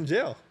 He's in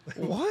jail.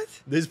 What?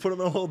 They just put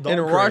him in a whole dog In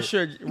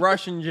crate.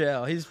 Russian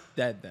jail. He's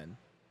dead then.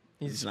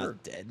 He's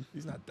not dead.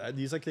 He's not dead.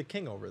 He's like the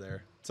king over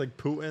there. It's like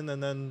Putin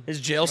and then His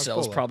jail cell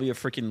is Hasbulla. probably a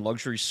freaking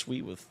luxury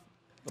suite with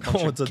a bunch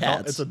Oh, of it's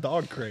cats. it's a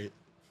dog crate.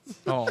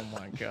 Oh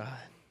my god.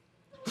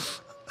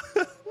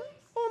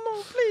 Oh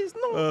no, please,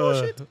 no,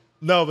 shit.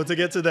 No, but to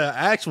get to the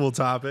actual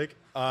topic,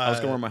 I was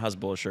going to wear my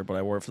Hasbulla shirt, but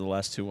I wore it for the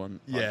last two on.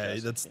 yeah,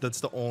 podcasts.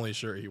 that's the only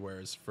shirt he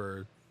wears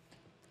for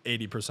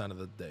 80% of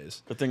the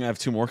days. Good thing I have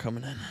two more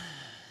coming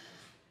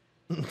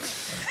in.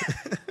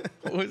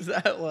 What was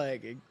that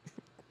like?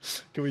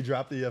 Can we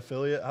drop the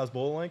affiliate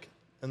Hasbulla link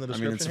in the I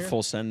description? mean, it's a here?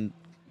 full send.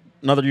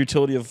 Another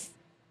utility of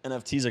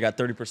NFTs. I got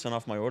 30%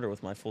 off my order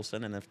with my full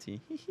send NFT.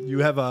 You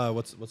have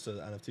what's the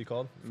NFT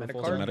called? For Metacard?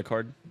 full The send?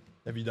 Metacard.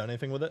 Have you done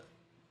anything with it?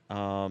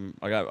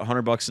 I got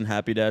 $100 in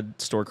Happy Dad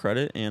store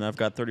credit, and I've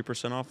got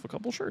 30% off a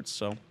couple shirts.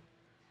 So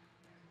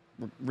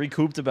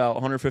recouped about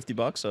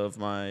 $150 of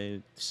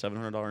my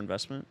 $700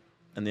 investment,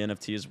 and the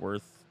NFT is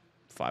worth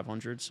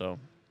 $500. So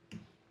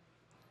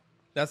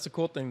That's the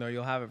cool thing, though.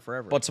 You'll have it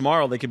forever. but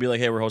tomorrow they could be like,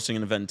 hey, we're hosting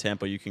an event in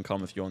Tampa. You can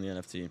come if you own the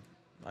NFT.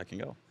 I can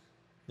go.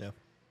 Yeah.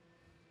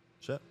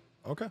 Shit.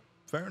 Okay.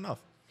 Fair enough.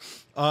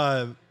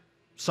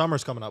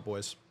 Summer's coming up,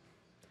 boys.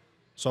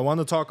 So I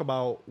wanted to talk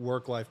about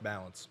work-life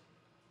balance.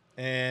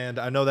 And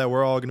I know that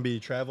we're all going to be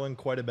traveling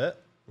quite a bit.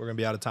 We're going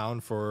to be out of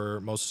town for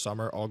most of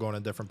summer, all going to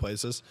different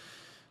places.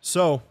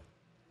 So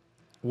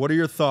what are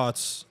your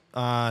thoughts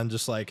on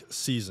just like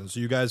seasons? Do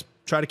you guys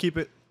try to keep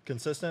it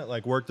consistent,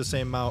 like work the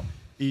same amount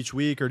each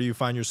week, or do you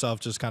find yourself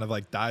just kind of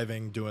like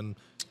diving, doing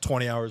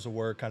 20 hours of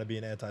work, kind of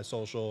being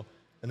antisocial,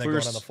 and then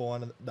going on the full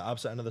end, the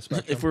opposite end of the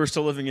spectrum? If we were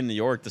still living in New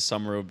York, the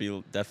summer would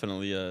be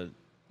definitely a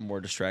more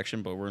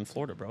distraction, but we're in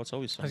Florida, bro. It's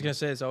always summer. I was going to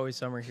say, it's always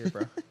summer here,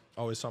 bro.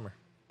 Always summer.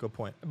 Good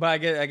point. But I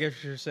guess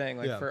what you're saying,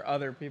 like, Yeah. for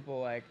other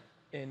people, like,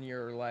 in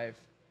your life,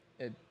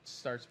 it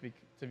starts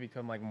to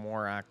become, like,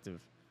 more active.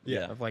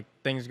 Yeah. Of, like,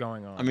 things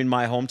going on. I mean,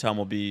 my hometown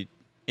will be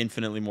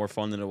infinitely more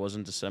fun than it was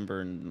in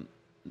December and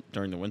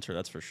during the winter,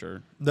 that's for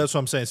sure. That's what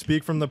I'm saying.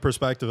 Speak from the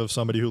perspective of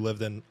somebody who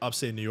lived in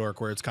upstate New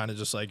York, where it's kind of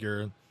just like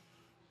you're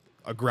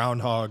a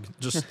groundhog,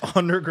 just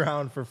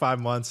underground for 5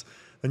 months.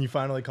 Then you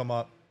finally come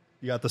up.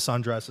 You got the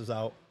sundresses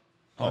out,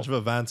 a bunch of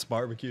events,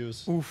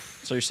 barbecues.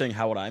 Oof. So you're saying,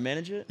 how would I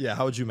manage it? Yeah,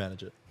 how would you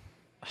manage it?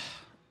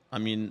 I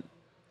mean,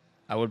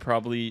 I would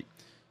probably...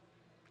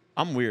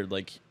 I'm weird.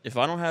 Like, if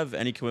I don't have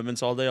any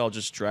commitments all day, I'll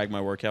just drag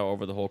my workout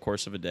over the whole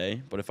course of a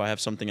day. But if I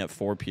have something at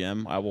 4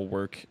 p.m., I will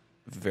work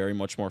very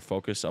much more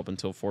focused up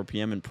until 4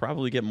 p.m. and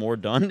probably get more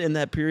done in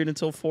that period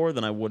until 4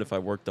 than I would if I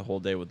worked the whole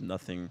day with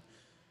nothing,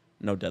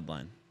 no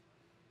deadline.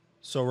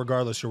 So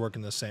regardless, you're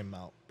working the same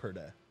amount per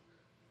day.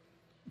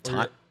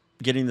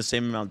 Getting the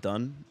same amount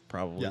done,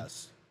 probably.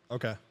 Yes.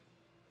 Okay.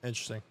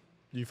 Interesting.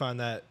 Do you find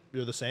that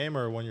you're the same,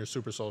 or when you're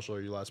super social,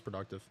 are you less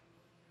productive?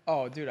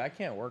 Oh, dude, I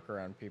can't work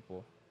around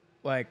people.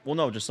 Like, Well,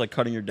 no, just like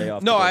cutting your day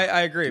off. no, to go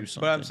I agree. do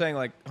But I'm something. saying,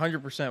 like,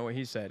 100% what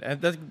he said.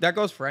 And that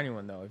goes for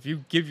anyone, though. If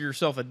you give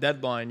yourself a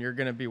deadline, you're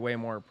going to be way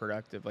more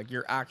productive. Like,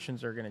 your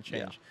actions are going to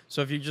change. Yeah.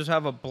 So if you just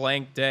have a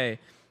blank day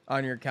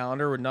on your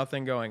calendar with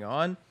nothing going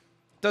on,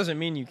 doesn't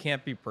mean you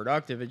can't be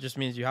productive. It just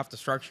means you have to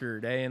structure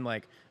your day and,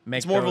 like, make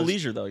It's more of a those-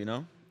 leisure, though, you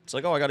know? It's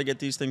like, oh, I got to get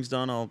these things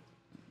done. I'll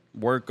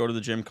work, go to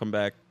the gym, come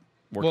back,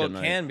 work Well, at it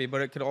night. can be,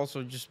 but it could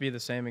also just be the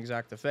same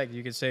exact effect.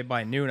 You could say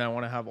by noon, I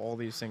want to have all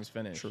these things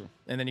finished. True.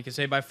 And then you could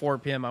say by 4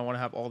 p.m., I want to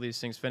have all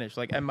these things finished.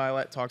 Like Ed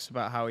Milet talks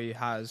about how he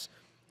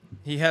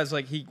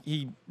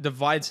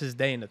divides his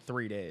day into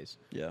 3 days.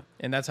 Yeah.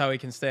 And that's how he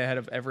can stay ahead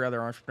of every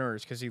other entrepreneur,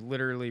 is because he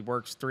literally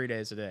works 3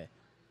 days a day.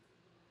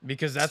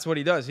 Because that's what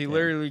he does. He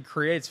literally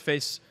creates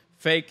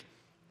fake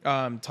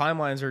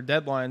timelines or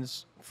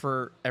deadlines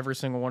for every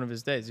single one of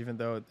his days, even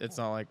though it's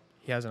not like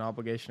he has an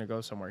obligation to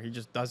go somewhere. He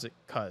just does it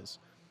because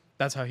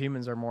that's how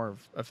humans are more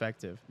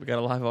effective. We got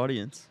a live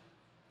audience.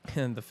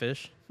 And the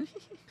fish.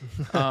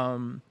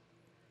 But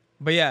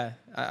yeah,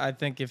 I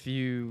think if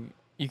you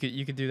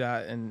could do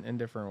that in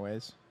different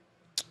ways.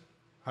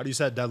 How do you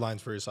set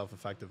deadlines for yourself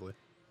effectively?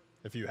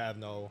 If you have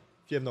no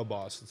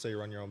boss, let's say you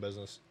run your own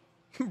business.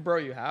 Bro,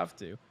 you have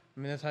to. I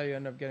mean, that's how you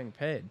end up getting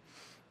paid.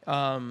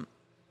 I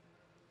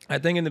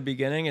think in the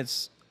beginning,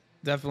 it's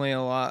definitely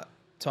a lot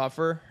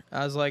tougher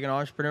as like an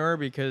entrepreneur,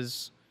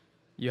 because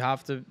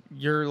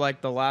you're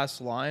like the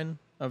last line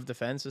of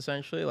defense,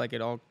 essentially. Like,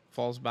 it all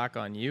falls back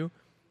on you.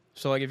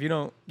 So like, if you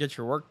don't get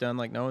your work done,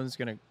 like, no one's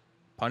going to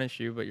punish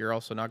you, but you're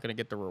also not going to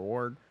get the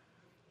reward.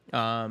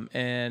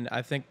 And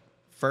I think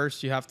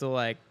first you have to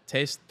like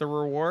taste the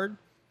reward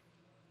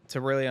to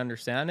really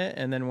understand it.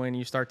 And then when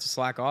you start to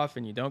slack off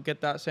and you don't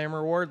get that same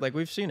reward, like,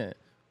 we've seen it.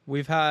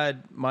 We've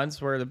had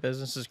months where the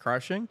business is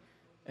crushing,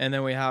 and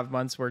then we have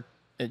months where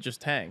it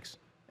just tanks.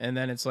 And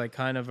then it's like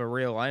kind of a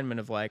realignment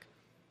of like,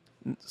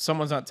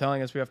 someone's not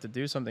telling us we have to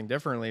do something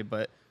differently,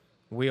 but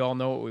we all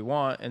know what we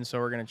want. And so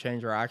we're going to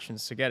change our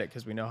actions to get it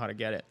because we know how to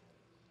get it.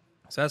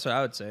 So that's what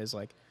I would say is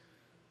like,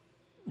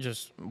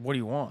 just what do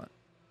you want?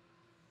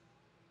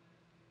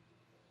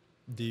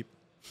 Deep.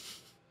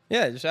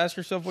 Yeah, just ask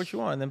yourself what you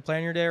want and then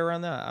plan your day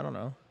around that. I don't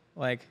know.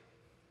 Like,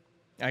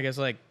 I guess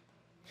like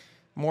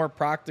more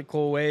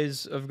practical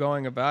ways of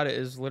going about it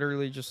is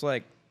literally just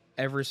like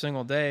every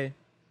single day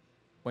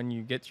when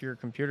you get to your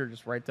computer,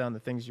 just write down the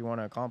things you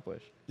want to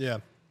accomplish. Yeah.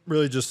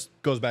 Really just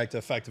goes back to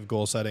effective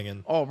goal setting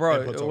and Oh, bro,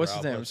 inputs over what's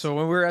his name? outputs. So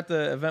when we were at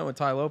the event with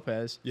Ty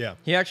Lopez, Yeah.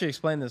 he actually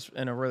explained this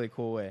in a really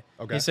cool way.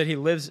 Okay. He said he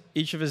lives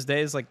each of his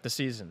days like the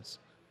seasons.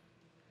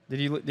 Did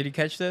he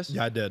catch this?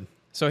 Yeah, I did.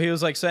 So he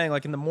was like saying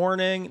like in the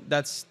morning,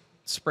 that's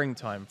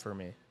springtime for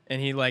me.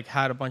 And he like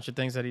had a bunch of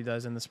things that he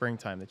does in the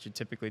springtime that you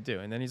typically do.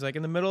 And then he's like,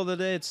 in the middle of the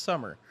day, it's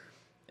summer.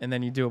 And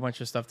then you do a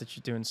bunch of stuff that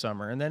you do in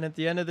summer. And then at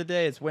the end of the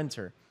day, it's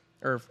winter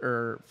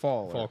or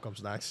fall. Fall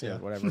comes next. Yeah.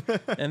 Whatever.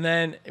 And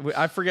then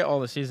I forget all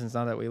the seasons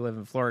now that we live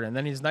in Florida. And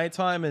then his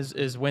nighttime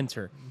is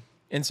winter.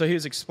 And so he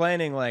was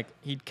explaining, like,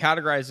 he'd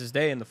categorize his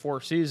day into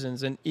 4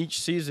 seasons, and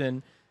each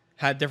season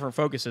had different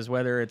focuses,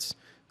 whether it's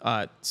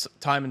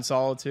time in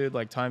solitude,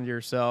 like time to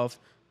yourself,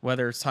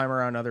 whether it's time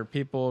around other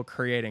people,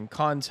 creating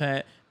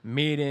content,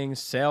 meetings,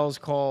 sales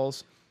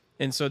calls.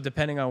 And so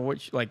depending on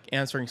which, like,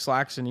 answering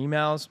Slacks and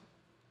emails.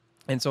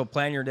 And so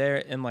plan your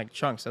day in, like,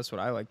 chunks. That's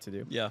what I like to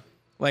do. Yeah.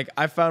 Like,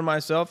 I found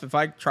myself, if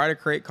I try to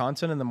create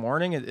content in the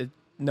morning, it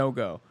no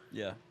go.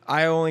 Yeah.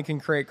 I only can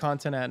create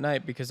content at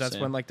night because that's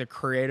Same. when, like, the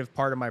creative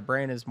part of my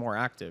brain is more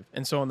active.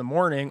 And so in the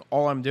morning,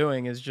 all I'm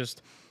doing is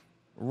just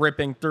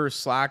ripping through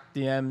Slack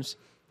DMs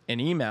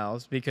and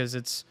emails because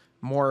it's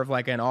more of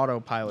like an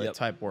autopilot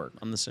type work.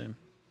 I'm the same.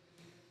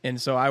 And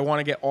so I want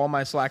to get all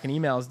my Slack and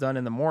emails done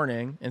in the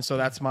morning. And so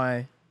that's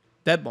my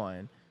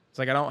deadline. It's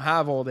like I don't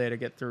have all day to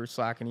get through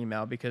Slack and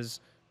email because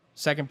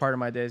second part of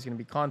my day is going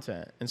to be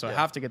content. And so I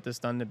have to get this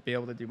done to be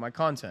able to do my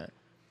content.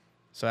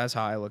 So that's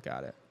how I look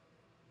at it.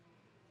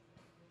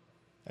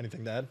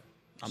 Anything to add?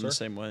 I'm the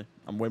same way.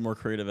 I'm way more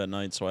creative at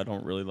night, so I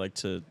don't really like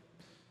to.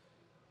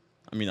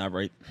 I mean, I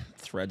write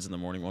threads in the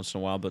morning once in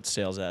a while, but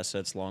sales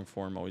assets, long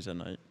form, always at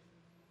night.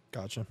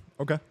 Gotcha.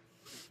 Okay.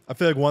 I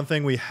feel like one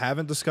thing we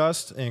haven't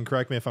discussed, and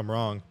correct me if I'm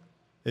wrong,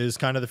 is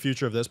kind of the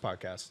future of this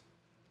podcast.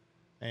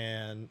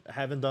 And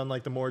haven't done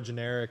like the more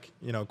generic,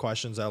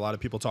 questions that a lot of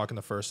people talk in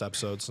the first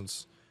episode.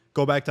 Since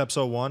go back to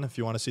episode 1 if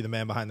you want to see the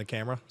man behind the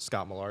camera,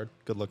 Scott Millard,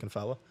 good looking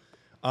fella.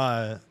 But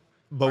Are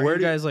where you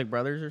do guys like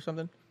brothers or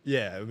something?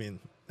 Yeah, I mean,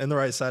 in the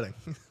right setting.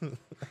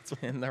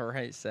 In the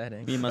right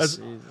setting. He must.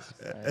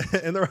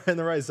 in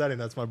the right setting.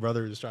 That's my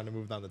brother who's trying to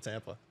move down to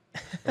Tampa,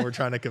 and we're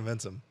trying to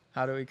convince him.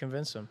 How do we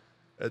convince him?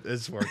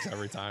 It works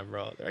every time,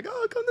 bro. They're like,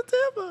 "Oh, come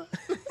to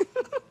Tampa."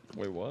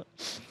 Wait, what?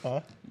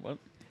 Huh? What?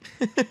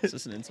 Is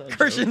this an inside joke?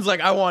 Christian's like,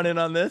 I want in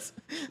on this.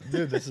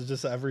 Dude, this is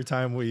just every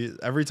time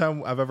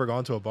I've ever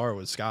gone to a bar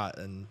with Scott,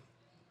 and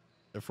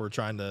if we're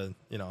trying to,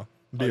 you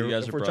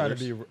guys if are we're trying brothers?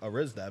 to be a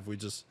Riz dev, we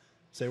just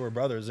say we're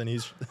brothers, and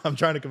I'm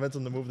trying to convince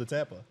him to move to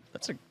Tampa.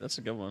 That's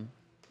a good one.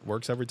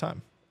 Works every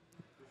time.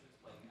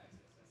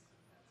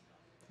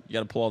 You got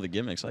to pull all the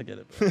gimmicks. I get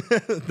it. Bro.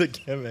 The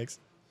gimmicks,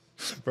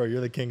 bro.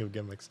 You're the king of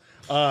gimmicks.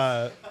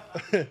 But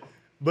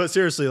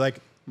seriously,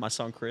 like, My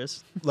son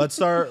Chris. let's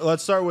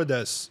start with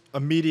this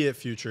immediate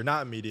future.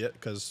 Not immediate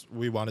because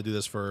we want to do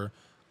this for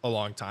a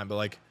long time, but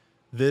like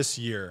this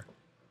year,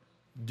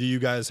 do you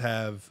guys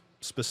have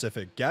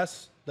specific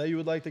guests that you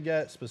would like to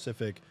get?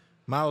 Specific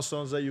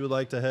milestones that you would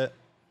like to hit?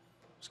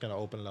 Just gonna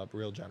open it up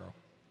real general.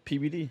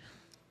 PBD.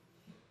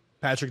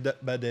 Patrick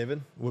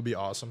Bet-David would be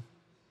awesome.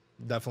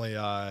 Definitely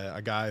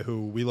a guy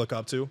who we look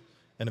up to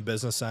in a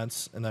business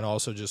sense, and then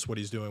also just what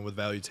he's doing with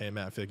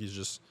valuetainment. I feel like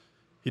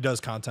he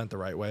does content the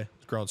right way.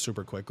 He's growing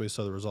super quickly,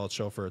 so the results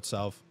show for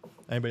itself.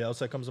 Anybody else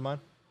that comes to mind?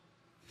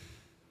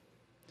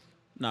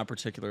 Not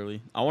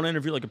particularly. I want to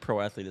interview like a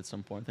pro athlete at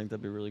some point. I think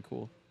that'd be really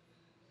cool.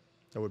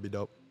 That would be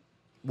dope.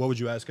 What would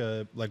you ask?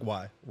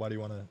 Why? Why do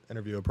you want to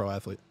interview a pro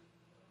athlete?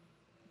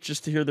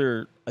 Just to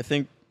hear I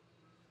think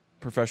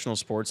professional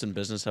sports and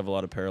business have a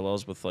lot of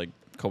parallels with, like,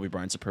 Kobe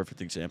Bryant's a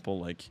perfect example,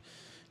 like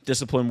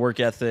discipline,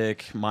 work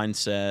ethic,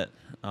 mindset,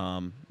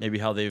 maybe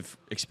how they've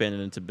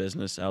expanded into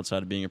business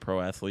outside of being a pro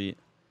athlete,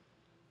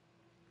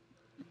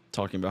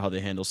 talking about how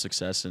they handle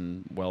success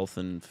and wealth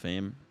and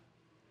fame.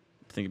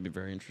 I think it'd be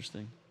very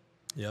interesting.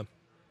 Yeah,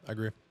 I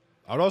agree.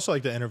 I would also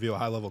like to interview a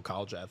high-level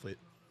college athlete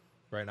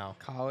right now.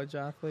 College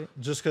athlete?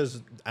 Just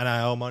because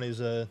NIL money's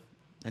a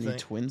Any thing.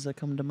 twins that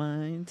come to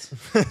mind?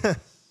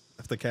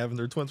 If the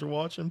Cavender twins are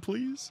watching,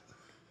 please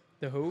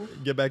The who?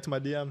 get back to my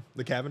DM.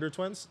 The Cavender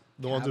twins,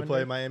 the ones who play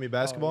Cavender? Miami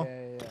basketball.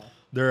 Oh, yeah.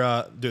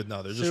 They're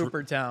they're just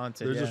Super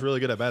talented. they're just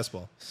really good at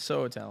basketball.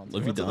 so talented.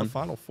 Live- Went to the done?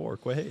 Final Four.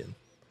 Quit hating.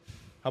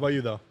 How about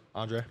you though,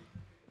 Andre?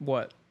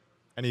 What?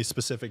 Any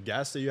specific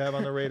guests that you have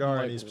on the radar?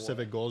 Like Any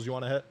specific goals you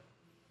want to hit?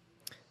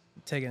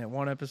 Taking it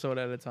one episode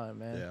at a time,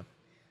 man. Yeah.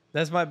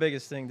 That's my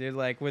biggest thing, dude.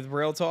 Like with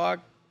Real Talk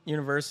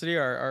University,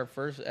 our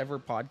first ever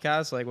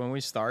podcast, like when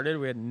we started,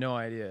 we had no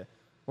idea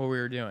what we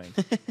were doing.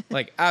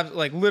 like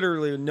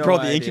literally no Bro,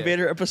 idea. the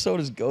incubator episode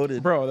is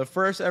goated. Bro, the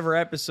first ever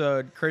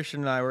episode,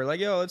 Christian and I were like,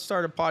 yo, let's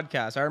start a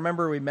podcast. I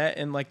remember we met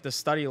in like the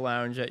study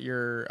lounge at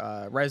your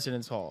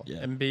residence hall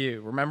in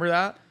BU. Remember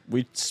that?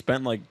 We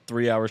spent like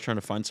 3 hours trying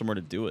to find somewhere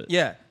to do it.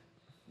 Yeah.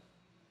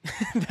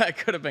 That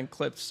could have been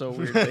clipped so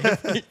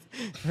weirdly.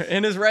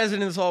 In his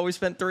residence hall, we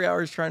spent 3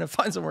 hours trying to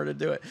find somewhere to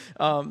do it.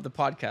 The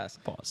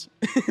podcast. Pause.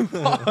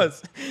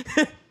 Pause.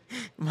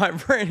 My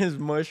brain is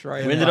mush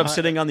right now. We ended up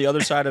sitting on the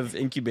other side of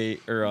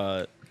Incubate,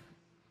 or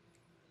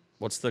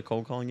what's the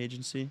cold calling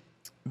agency?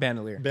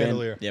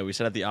 Bandolier. Yeah, we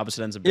sat at the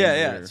opposite ends of Yeah,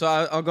 Bandolier. yeah. So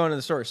I'll go into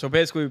the story. So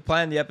basically, we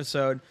planned the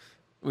episode.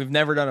 We've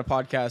never done a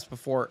podcast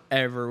before,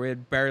 ever. We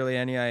had barely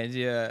any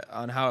idea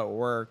on how it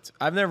worked.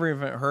 I've never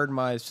even heard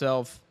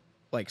myself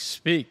like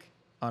speak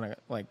on a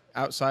like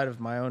outside of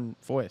my own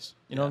voice.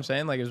 You know what I'm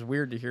saying? Like, it was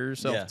weird to hear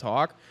yourself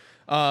talk.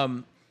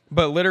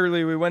 But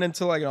literally, we went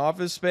into like an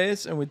office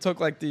space and we took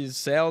like these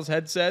sales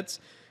headsets,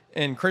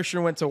 and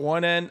Christian went to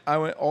one end, I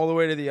went all the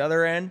way to the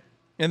other end,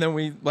 And then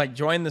we like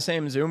joined the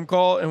same Zoom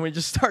call and we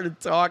just started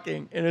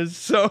talking, and it's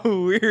so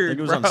weird. I think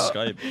it was bro. on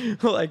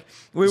Skype. Like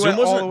we Zoom went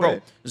all the wasn't, way.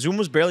 bro. Zoom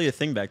was barely a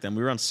thing back then.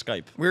 We were on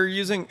Skype. We were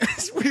using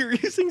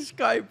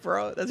Skype,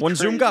 bro. That's When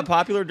Zoom crazy. got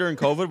popular during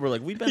COVID, we're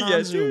like, we've been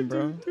on Zoom,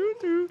 bro.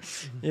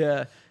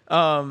 Yeah.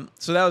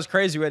 So that was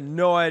crazy. We had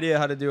no idea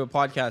how to do a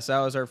podcast.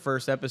 That was our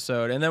first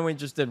episode. And then we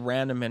just did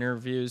random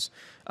interviews.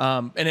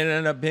 And it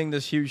ended up being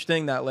this huge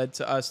thing that led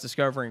to us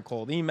discovering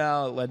cold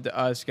email. It led to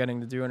us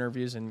getting to do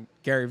interviews in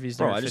Gary V's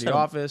New York City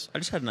office. I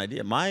just had an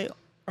idea.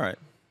 All right,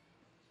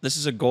 this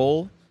is a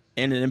goal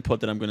and an input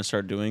that I'm going to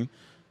start doing.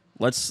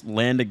 Let's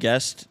land a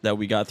guest that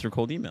we got through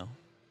cold email.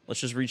 Let's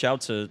just reach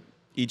out to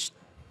each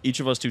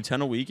of us do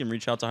 10 a week and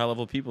reach out to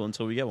high-level people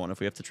until we get one. If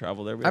we have to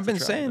travel there, I've been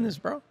saying this,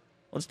 bro.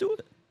 Let's do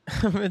it.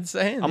 I've been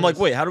saying I'm like,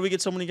 wait, how do we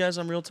get so many guys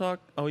on Real Talk?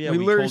 Oh, yeah, we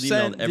literally cold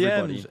send emailed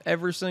everybody. DMs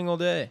every single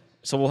day.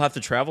 So we'll have to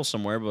travel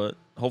somewhere, but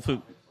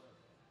hopefully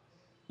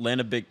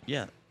land a big,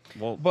 yeah.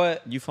 Well,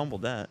 But you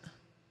fumbled that.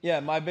 yeah,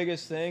 my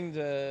biggest thing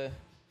to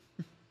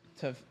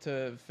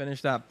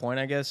finish that point,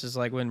 I guess, is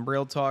like when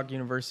Real Talk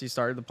University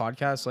started the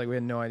podcast, like we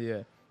had no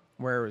idea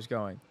where it was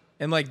going.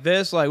 And like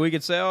this, like we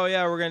could say, oh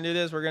yeah, we're gonna do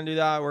this, we're gonna do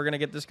that, we're gonna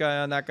get this guy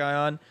on, that guy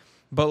on,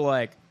 but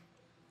like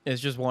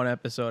it's just one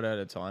episode at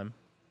a time.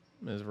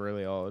 Is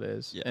really all it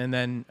is. Yeah. And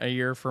then a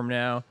year from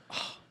now,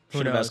 who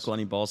Should have knows? asked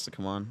Glenny Balls to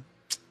come on.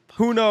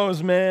 Who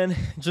knows, man?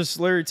 Just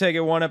literally take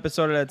it one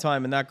episode at a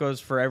time, and that goes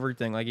for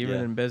everything. Like even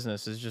Yeah. in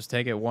business, is just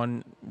take it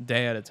one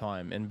day at a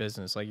time in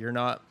business. Like you're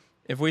not.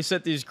 If we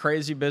set these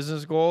crazy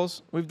business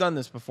goals, we've done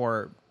this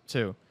before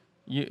too.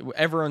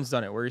 Everyone's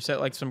done it, where you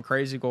set like some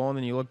crazy goal, and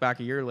then you look back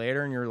a year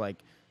later, and you're like,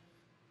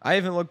 I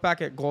even look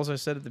back at goals I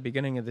set at the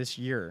beginning of this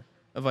year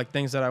of like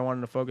things that I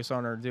wanted to focus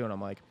on or do, and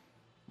I'm like,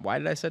 why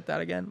did I set that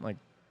again? Like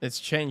it's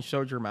changed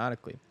so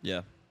dramatically.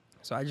 Yeah.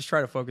 So I just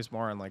try to focus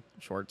more on like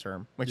short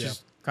term, which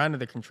is kind of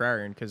the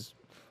contrarian because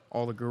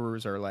all the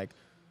gurus are like,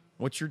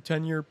 what's your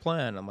 10-year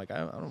plan? I'm like, I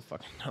don't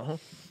fucking know.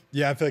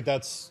 Yeah, I feel like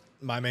that's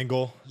my main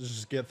goal. Is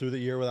just get through the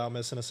year without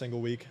missing a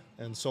single week.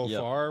 And so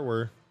far,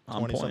 we're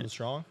On 20-something point.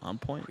 strong. On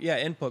point. Yeah,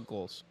 input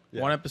goals.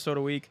 Yeah. One episode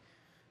a week.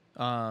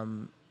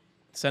 Send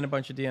a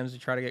bunch of DMs to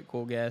try to get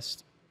cool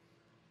guests.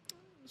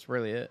 That's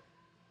really it.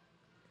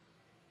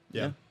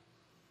 Yeah.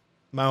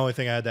 My only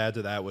thing I had to add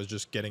to that was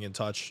just getting in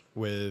touch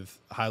with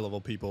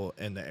high-level people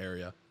in the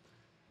area.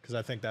 Because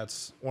I think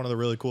that's one of the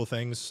really cool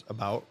things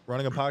about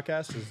running a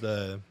podcast is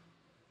the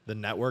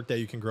network that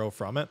you can grow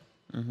from it.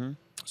 Mm-hmm.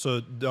 So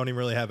don't even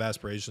really have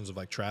aspirations of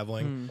like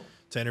traveling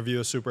to interview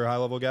a super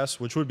high-level guest,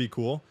 which would be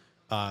cool.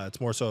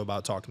 It's more so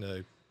about talking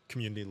to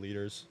community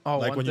leaders. Oh,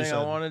 like one when thing you said,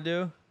 I want to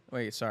do.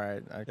 Wait,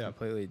 sorry, I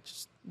completely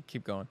just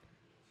keep going.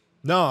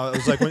 No, it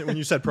was like when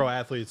you said pro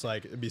athletes,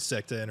 like it'd be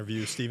sick to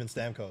interview Steven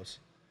Stamkos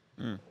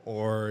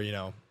or, you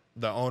know,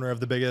 the owner of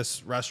the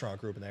biggest restaurant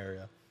group in the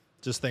area.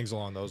 Just things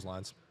along those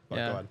lines. But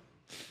Yeah. go ahead.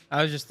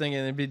 I was just thinking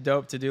it'd be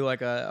dope to do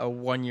like a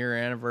 1-year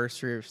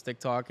anniversary of Stick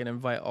Talk and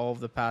invite all of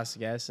the past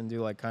guests and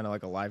do like kind of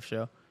like a live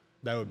show.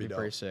 That would be It'd be dope.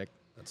 pretty sick.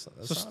 That's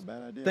So not a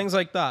bad idea. Things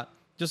like that.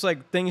 Just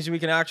like things we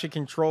can actually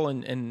control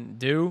and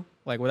do,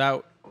 like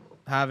without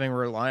having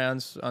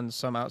reliance on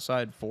some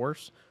outside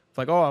force. It's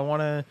like, oh, I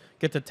want to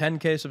get to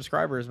 10K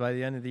subscribers by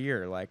the end of the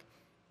year. Like,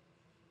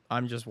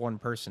 I'm just one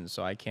person,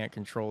 so I can't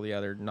control the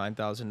other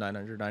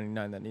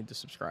 9,999 that need to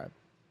subscribe.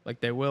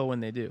 Like, they will when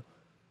they do.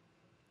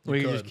 You We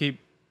can could. just keep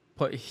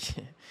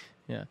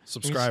yeah.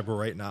 Subscribe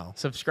right now.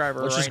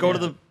 Subscriber. Let's right just go now.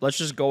 to the. Let's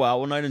just go out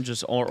one night and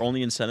just our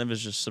only incentive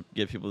is just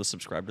get people to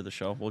subscribe to the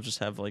show. We'll just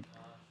have like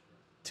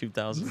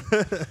 2,000.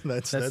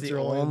 That's That's the your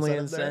only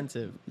incentive there?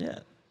 incentive. Yeah.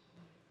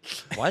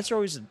 Why is there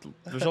always?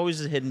 There's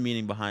always a hidden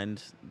meaning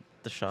behind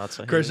the shots.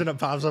 I hate Christian, it. it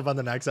pops up on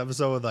the next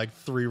episode with like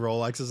 3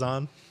 Rolexes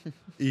on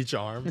each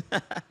arm.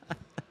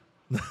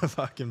 The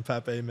fucking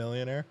Pepe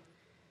millionaire.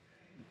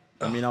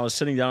 I mean, I was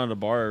sitting down at a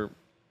bar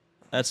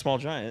at Small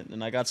Giant,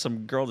 and I got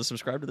some girl to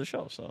subscribe to the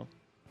show. So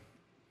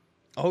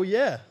Oh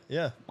yeah,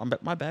 yeah.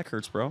 my back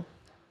hurts, bro.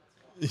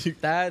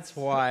 That's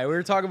why. We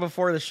were talking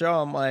before the show.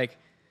 I'm like,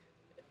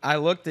 I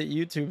looked at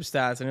YouTube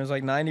stats and it was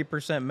like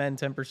 90% men,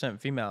 10%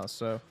 females.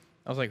 So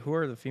I was like, who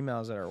are the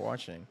females that are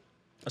watching?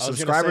 A I was gonna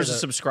subscriber's say a that-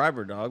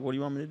 subscriber, dog. What do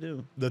you want me to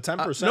do? The 10%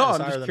 No, is I'm higher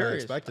just than I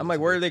curious. expected. I'm it like,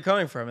 to where be. are they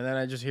coming from? And then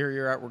I just hear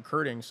you're at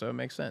recruiting, so it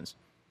makes sense.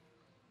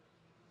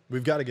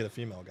 We've got to get a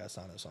female guest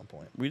on at some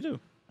point. We do.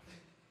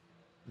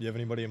 You have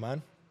anybody in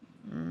mind?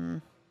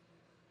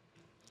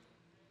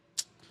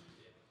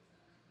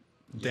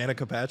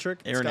 Danica Patrick?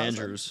 Aaron Scott?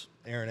 Andrews,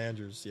 Aaron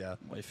Andrews, yeah.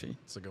 wifey.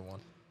 That's a good one.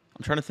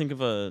 I'm trying to think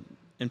of a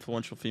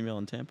influential female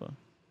in Tampa.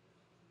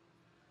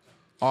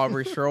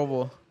 Aubrey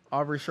Strobel.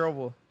 Aubrey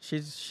Strobel.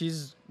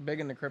 She's big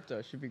into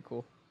crypto. She'd be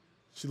cool.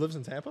 She lives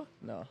in Tampa?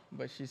 No,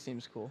 but she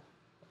seems cool.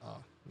 Oh,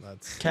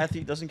 that's...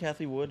 Doesn't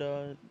Kathy Wood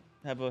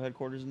have a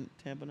headquarters in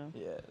Tampa now?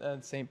 Yeah,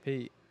 that's St.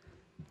 Pete.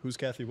 Who's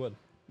Kathy Wood?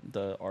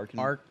 The Ark.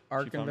 Ark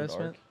she founded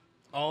Investment. Ark.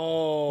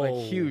 Oh,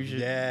 Like huge.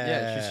 Yeah,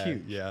 Yeah, she's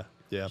huge. Yeah,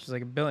 yeah. She's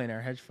like a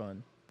billionaire hedge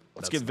fund.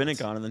 Let's That's get Vinnick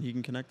nuts. on, and then he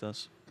can connect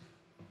us.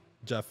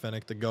 Jeff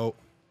Finnick, the GOAT.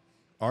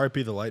 RIP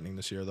the Lightning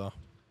this year, though.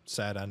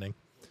 Sad ending.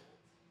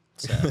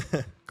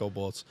 Sad. Go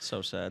Bullets.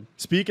 So sad.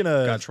 Speaking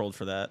of, Got trolled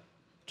for that,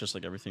 just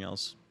like everything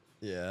else.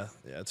 yeah,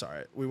 it's all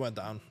right. We went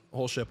down. The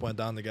whole ship went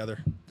down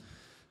together.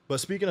 But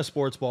speaking of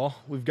sports ball,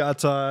 we've got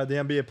the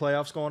NBA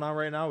playoffs going on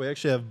right now. We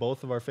actually have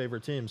both of our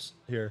favorite teams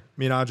here.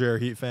 Me and Andre are a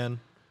Heat fan.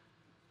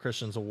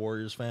 Christian's a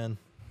Warriors fan.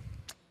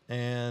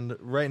 And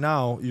right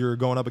now, you're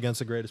going up against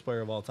the greatest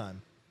player of all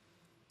time.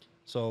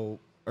 So,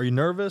 are you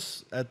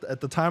nervous? At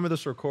the time of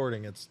this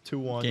recording, it's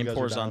 2-1. Game you guys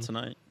 4 are is down. on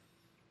tonight.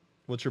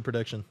 What's your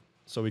prediction?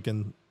 So we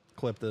can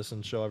clip this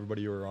and show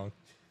everybody you were wrong.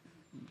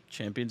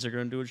 Champions are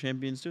going to do what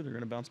champions do. They're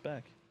going to bounce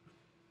back.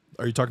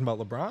 Are you talking about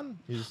LeBron?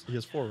 He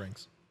has 4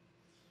 rings.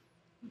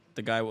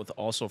 The guy with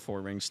also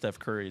 4 rings, Steph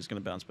Curry, is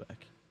going to bounce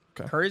back.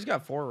 Okay. Curry's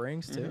got 4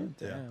 rings too.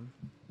 Mm-hmm. Yeah. Damn.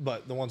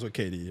 But the ones with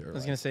KD are I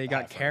was gonna say he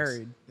got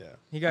carried. Yeah.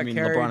 He got I mean,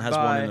 carried LeBron has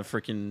by one in the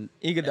freaking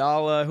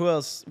Iguodala. Who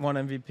else won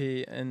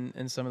MVP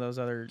and some of those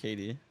other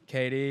KD.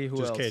 KD? Who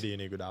Just else? KD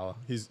and Iguodala.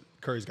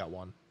 Curry's got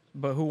 1.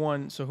 But who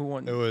won? So who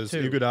won? It was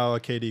 2? Iguodala,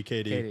 KD,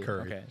 KD.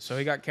 Curry. Okay, so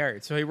he got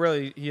carried. So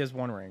he has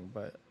 1 ring.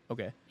 But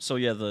okay, So,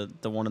 yeah,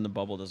 the one in the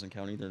bubble doesn't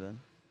count either then.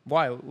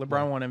 why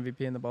LeBron won MVP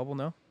in the bubble?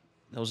 No.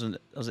 That was an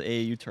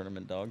AAU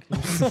tournament, dog.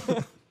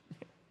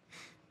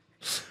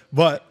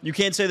 But You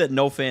can't say that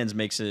no fans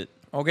makes it.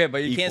 Okay, but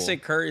you can't Equal. say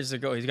Curry's the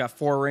GOAT. He's got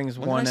 4 rings,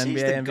 When 1 did I say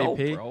he's NBA the MVP.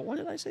 GOAT, bro? When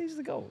did I say he's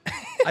the GOAT?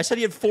 I said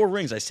he had 4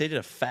 rings. I stated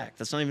a fact.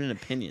 That's not even an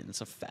opinion.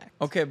 It's a fact.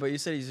 Okay, but you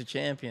said he's a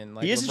champion.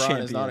 Like He is a LeBron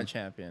is not a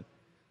champion.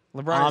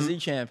 champion. LeBron is Um, the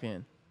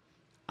champion.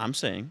 I'm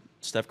saying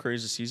Steph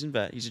Curry's a seasoned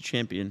vet. He's a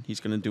champion. He's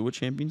going to do what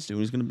champions do,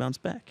 and he's going to bounce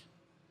back.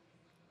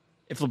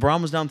 If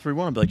LeBron was down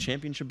 3-1, I'd be like,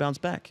 champion should bounce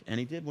back. And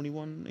he did when he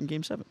won in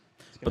Game 7.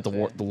 But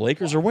the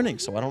Lakers are winning,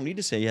 so I don't need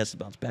to say he has to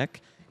bounce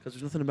back because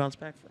there's nothing to bounce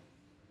back from.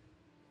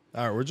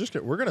 all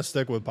right, we're gonna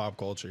stick with pop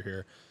culture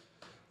here.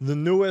 The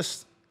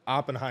newest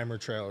Oppenheimer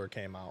trailer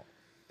came out,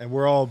 and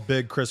we're all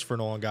big Christopher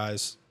Nolan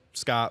guys.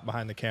 Scott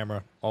behind the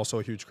camera, also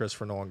a huge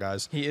Christopher Nolan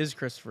guys. He is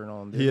Christopher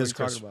Nolan. Dude. He What is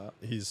are you talking about?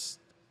 He's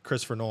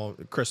Christopher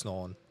Nolan, Chris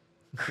Nolan,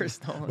 Chris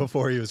Nolan.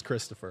 before he was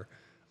Christopher.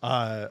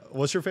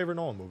 What's your favorite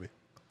Nolan movie?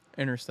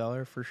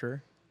 Interstellar for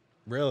sure.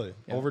 Really?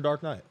 Yeah. Over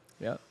Dark Knight?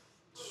 Yeah.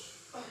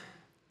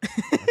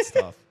 That's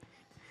tough.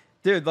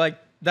 Dude, like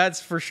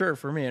that's for sure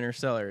for me.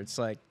 Interstellar. It's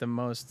like the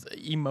most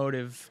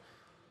emotive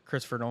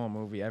Christopher Nolan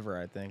movie ever.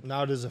 I think.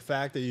 Now, does the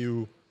fact that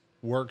you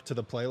work to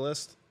the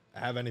playlist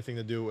have anything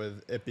to do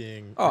with it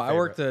being? Oh, your I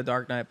work favorite? to the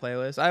Dark Knight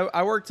playlist.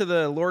 I work to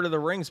the Lord of the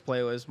Rings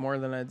playlist more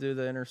than I do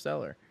the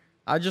Interstellar.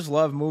 I just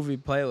love movie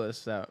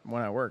playlists that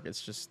when I work,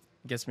 it's just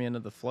gets me into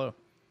the flow.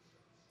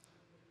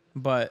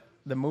 But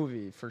the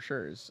movie for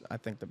sure is, I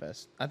think, the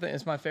best. I think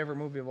it's my favorite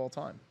movie of all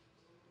time.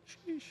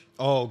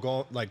 Oh,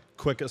 go like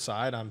quick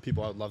aside on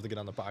people I would love to get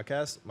on the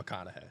podcast.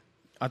 McConaughey.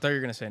 I thought you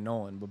were gonna say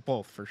Nolan, but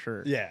both for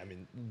sure. Yeah, I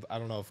mean, I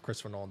don't know if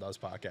Christopher Nolan does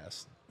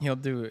podcasts. He'll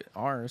do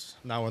ours.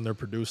 Not when they're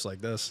produced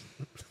like this.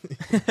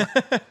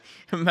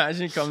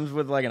 Imagine he comes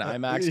with like an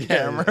IMAX Yeah,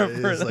 camera yeah,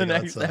 for it's the like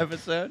next outside.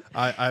 episode.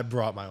 I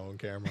brought my own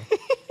camera.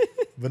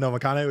 But no,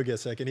 McConaughey would get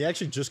sick. And he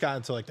actually just got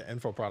into like the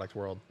info product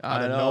world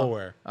out I of know.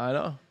 nowhere. I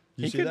know.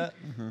 You see that?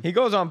 He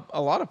goes on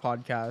a lot of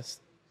podcasts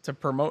to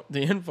promote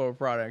the info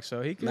product,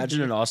 so he could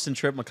Imagine an Austin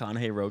trip,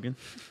 McConaughey, Rogan.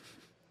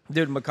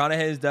 Dude,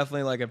 McConaughey is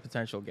definitely like a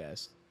potential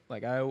guest.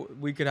 Like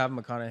we could have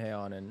McConaughey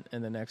on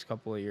in the next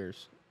couple of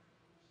years.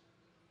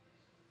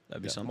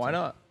 That'd be Yeah. something. Why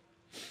not?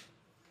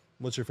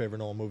 What's your favorite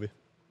Nolan movie?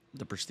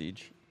 The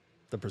Prestige.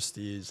 The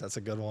Prestige. That's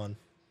a good one.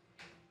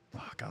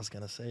 Fuck, I was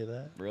gonna say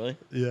that. Really?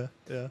 Yeah,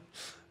 yeah.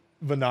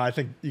 But no, I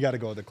think you got to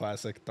go with the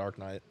classic Dark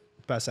Knight.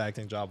 Best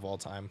acting job of all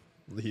time,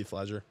 Heath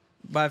Ledger.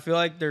 But I feel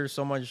like there's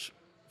so much,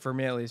 for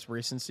me at least,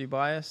 recency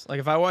bias. Like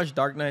if I watched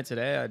Dark Knight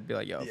today, I'd be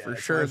like, yo, for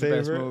it's sure my it's the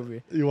best favorite.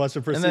 movie. You watch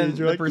the Prestige, then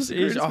you're The like, this is the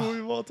Prestige, greatest oh, movie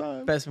of all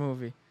time. Best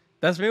movie.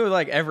 That's me with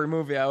like every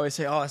movie. I always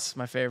say, oh, it's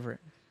my favorite.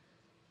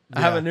 I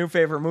have Yeah. a new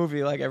favorite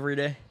movie like every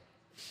day.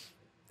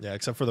 Yeah,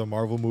 except for the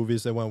Marvel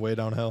movies, they went way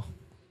downhill.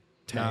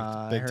 Tanked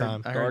Nah, big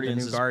time. I heard Guardians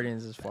the new is-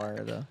 Guardians is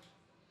fire though.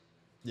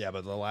 Yeah,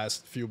 but the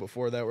last few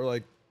before that were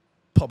like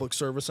public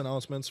service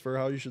announcements for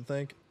how you should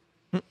think.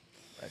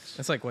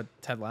 It's like what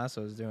Ted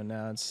Lasso is doing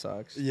now. It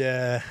sucks.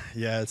 Yeah,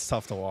 it's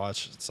tough to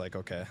watch. It's like,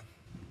 okay,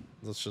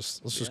 let's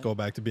just go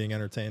back to being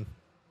entertained.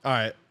 All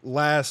right,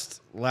 last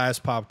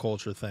pop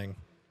culture thing.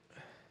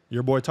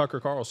 Your boy Tucker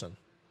Carlson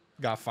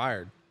got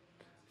fired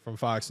from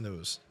Fox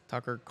News.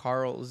 Tucker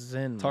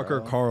Carlson. Tucker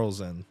bro.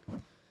 Carlson.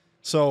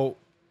 So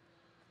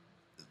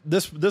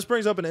this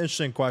brings up an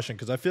interesting question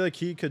because I feel like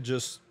he could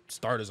just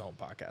start his own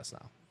podcast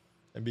now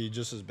and be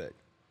just as big,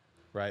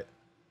 right?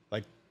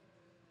 Like,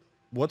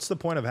 what's the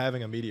point of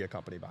having a media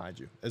company behind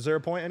you? Is there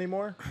a point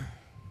anymore?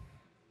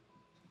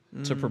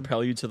 To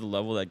propel you to the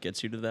level that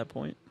gets you to that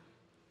point?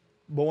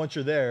 But once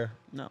you're there,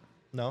 No.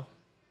 no.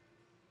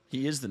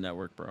 He is the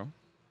network, bro.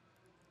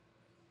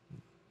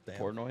 Damn.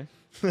 Portnoy.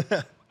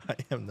 I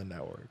am the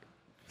network.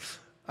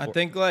 I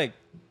think like,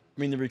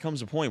 I mean, there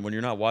becomes a point when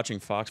you're not watching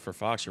Fox for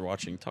Fox, you're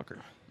watching Tucker.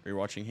 Or you're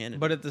watching Hannity.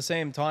 but at the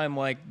same time,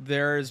 like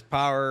there is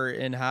power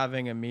in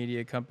having a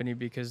media company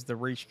because the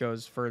reach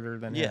goes further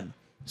than Yeah. him.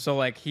 So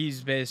like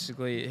he's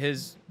basically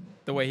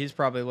the way he's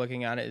probably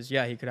looking at it is,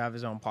 yeah, he could have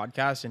his own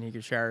podcast and he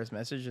could share his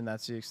message and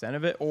that's the extent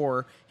of it,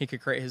 or he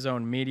could create his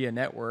own media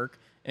network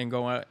and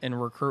go out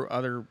and recruit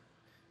other,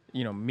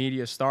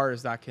 media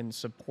stars that can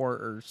support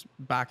or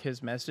back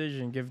his message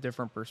and give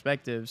different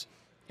perspectives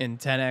in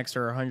 10x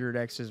or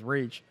 100x his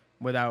reach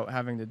without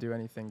having to do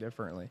anything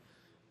differently.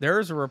 There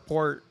was a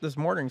report this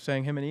morning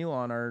saying him and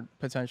Elon are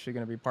potentially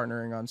going to be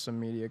partnering on some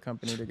media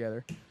company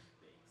together.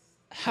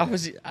 How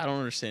is he? I don't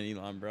understand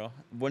Elon, bro.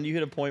 When you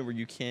hit a point where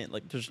you can't,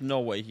 there's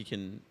no way he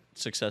can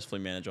successfully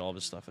manage all of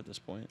his stuff at this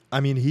point. I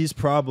mean, he's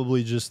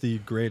probably just the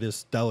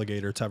greatest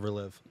delegator to ever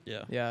live.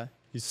 Yeah. Yeah.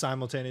 He's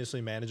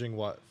simultaneously managing,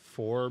 what,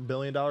 $4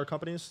 billion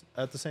companies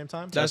at the same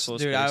time? Tesla,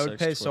 Dude, I would SpaceX,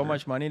 pay so Twitter.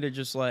 much money to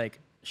just,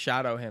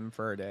 shadow him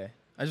for a day.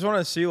 I just want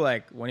to see,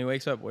 when he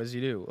wakes up, what does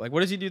he do? What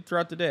does he do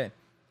throughout the day?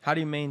 How do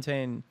you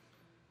maintain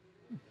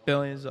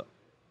billions of...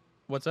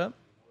 What's up?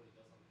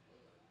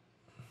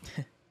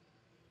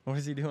 What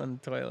does he do on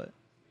the toilet?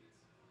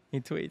 He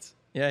tweets.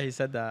 Yeah, he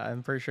said that.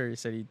 I'm pretty sure he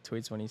said he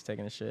tweets when he's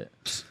taking a shit.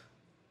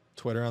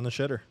 Twitter on the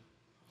shitter.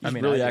 He's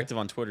really active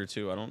on Twitter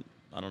too. I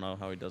don't know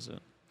how he does it.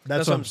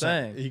 That's what I'm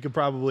saying. He could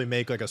probably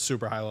make a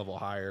super high level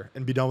hire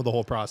and be done with the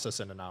whole process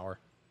in an hour.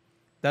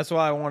 That's what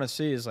I want to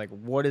see is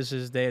what does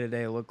his day to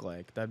day look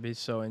like? That'd be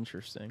so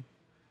interesting.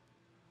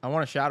 I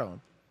want to shadow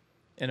him.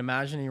 And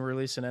imagine he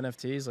releasing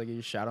NFTs,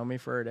 you shadow me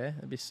for a day.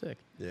 That'd be sick.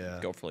 Yeah.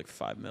 Go for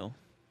 $5 million.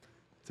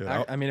 Dude,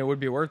 I mean, it would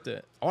be worth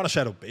it. I want to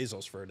shadow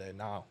Bezos for a day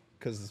now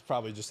because it's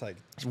probably just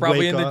It's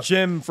probably in the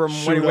gym from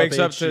when he wakes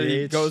up to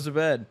he HGH. goes to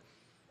bed.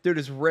 Dude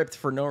is ripped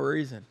for no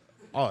reason.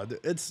 Oh,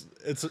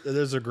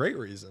 there's a great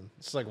reason.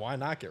 It's why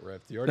not get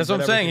ripped? You already That's what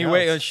did I'm saying.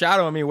 everything else.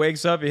 Shadow him. He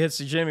wakes up. He hits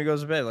the gym. He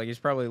goes to bed. He's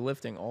probably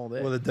lifting all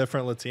day. With a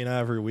different Latina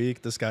every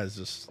week. This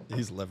guy's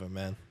he's living,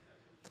 man.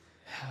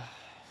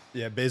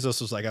 Yeah,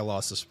 Bezos was I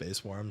lost the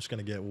space more. I'm just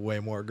going to get way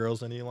more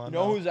girls than Elon. You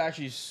know now. who's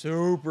actually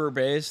super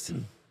based?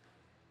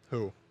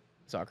 Who?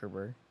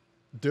 Zuckerberg.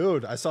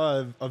 Dude, I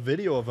saw a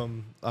video of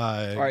him. All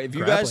right, if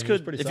you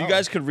grappling.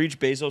 guys could reach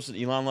Bezos at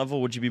Elon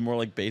level, would you be more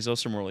like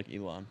Bezos or more like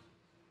Elon?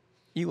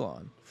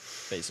 Elon.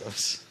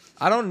 Bezos.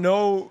 I don't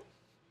know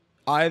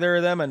either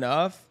of them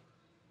enough,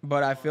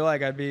 but I feel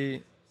like I'd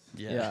be.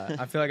 Yeah,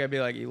 I feel like I'd be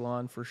like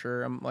Elon for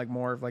sure. I'm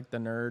more of the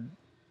nerd.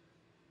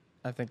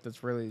 I think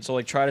that's really. So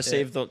try to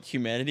save the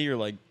humanity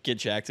or get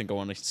jacked and go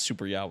on a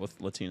super yacht with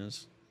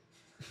Latinas.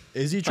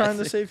 Is he trying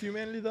to save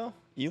humanity though?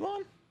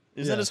 Elon?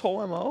 Is Yeah. that his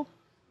whole MO?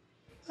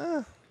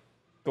 Go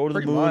to the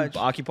Pretty moon, much.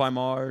 occupy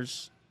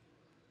Mars,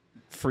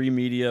 free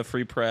media,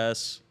 free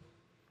press,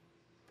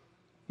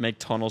 make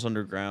tunnels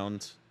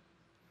underground.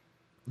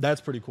 That's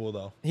pretty cool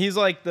though. He's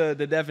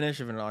the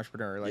definition of an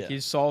entrepreneur. Yeah.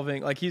 He's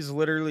solving, he's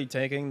literally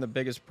taking the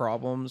biggest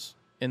problems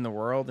in the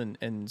world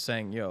and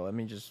saying, yo, let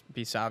me just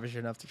be savage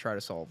enough to try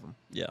to solve them.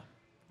 Yeah.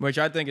 Which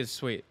I think is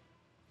sweet.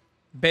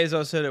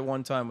 Bezos hit it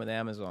one time with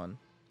Amazon.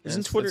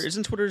 Isn't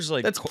Twitter's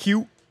That's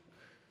cute.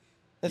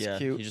 That's yeah,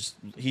 cute.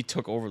 He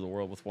took over the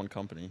world with one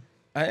company.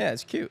 Yeah,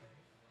 it's cute.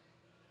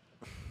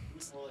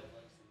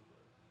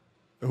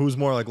 Who's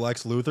more like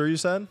Lex Luthor? You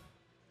said.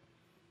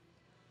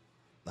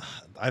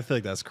 I feel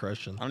like that's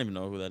Christian. I don't even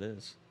know who that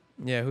is.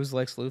 Yeah, who's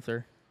Lex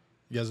Luthor?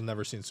 You guys have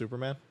never seen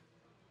Superman?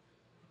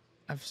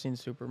 I've seen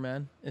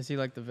Superman. Is he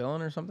the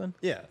villain or something?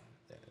 Yeah.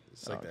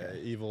 It's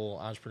the evil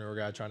entrepreneur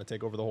guy trying to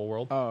take over the whole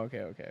world. Oh,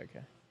 okay.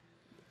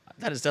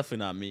 That is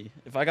definitely not me.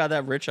 If I got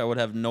that rich, I would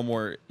have no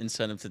more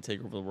incentive to take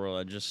over the world.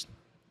 I'd just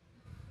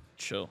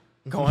chill.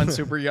 Go on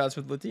super yachts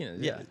with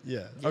Latinas. Yeah.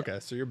 Yeah. Okay,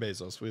 so you're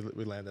Bezos.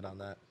 We landed on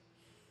that.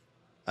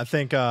 I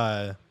think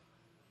the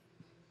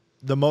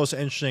most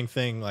interesting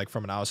thing,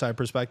 from an outside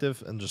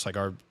perspective, and just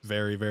our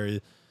very,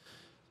 very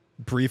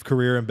brief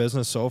career in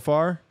business so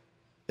far,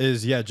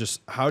 is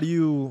just how do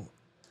you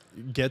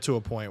get to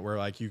a point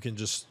where you can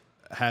just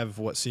have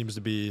what seems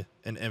to be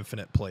an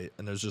infinite plate,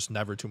 and there's just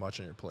never too much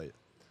on your plate.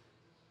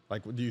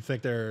 Do you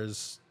think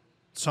there's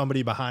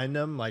somebody behind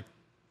them,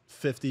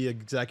 50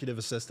 executive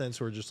assistants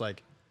who are just There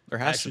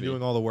has actually to be.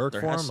 doing all the work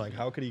There for has him? to be.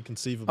 How could he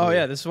conceivably? Oh,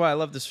 yeah. This is why I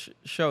love this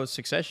show,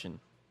 Succession.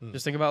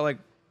 Just think about,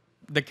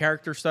 the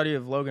character study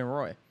of Logan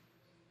Roy.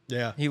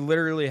 Yeah. He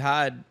literally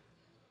had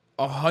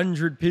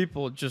 100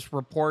 people just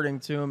reporting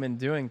to him and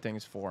doing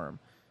things for him.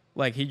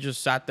 He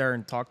just sat there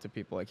and talked to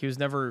people. He was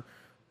never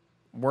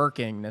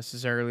working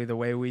necessarily the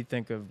way we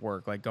think of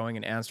work, going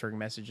and answering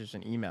messages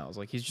and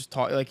emails. He's just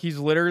he's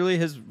literally,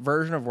 his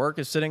version of work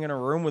is sitting in a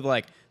room with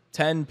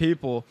 10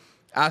 people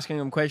asking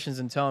him questions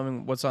and telling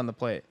him what's on the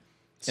plate.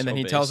 And then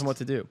he tells them what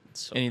to do.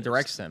 And he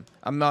directs them.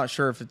 I'm not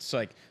sure if it's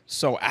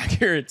so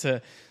accurate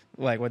to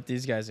what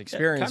these guys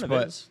experience, kind of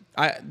but is.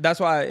 that's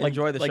why I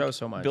enjoy the show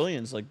so much.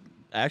 Billions,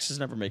 Axe is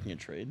never making a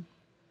trade.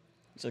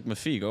 It's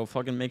Mafi, go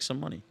fucking make some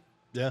money.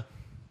 Yeah.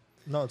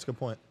 No, it's a good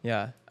point.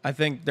 Yeah. I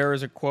think there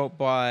was a quote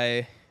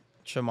by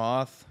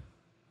Chamath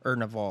or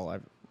Naval. I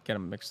get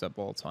them mixed up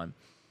all the time.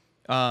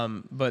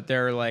 But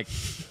they're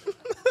It's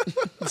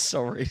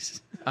so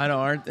racist. I know,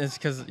 aren't it's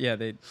because yeah.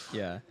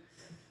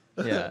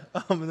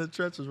 I'm in the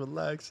trenches with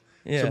Lex.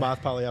 Yeah.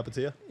 Chamath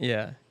Palihapitiya.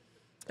 Yeah.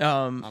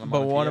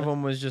 But one of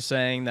them was just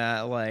saying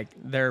that like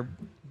their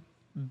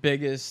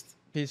biggest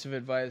piece of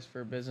advice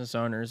for business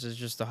owners is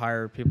just to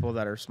hire people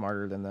that are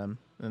smarter than them,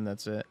 and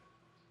that's it.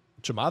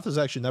 Chamath has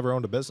actually never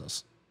owned a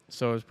business.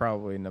 So it's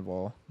probably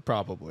Naval.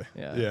 Probably.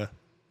 Yeah.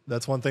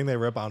 That's one thing they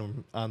rip on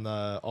him on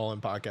the All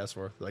In podcast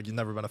for. Like, you've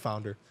never been a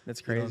founder.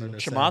 That's crazy.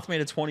 Chamath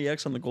made a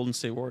 20x on the Golden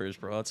State Warriors,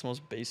 bro. That's the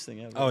most base thing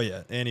ever. Oh,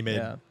 yeah. And he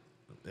made, I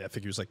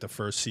think he was like the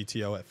first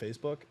CTO at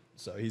Facebook.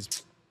 So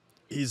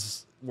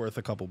he's worth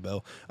a couple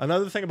bill.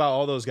 Another thing about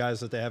all those guys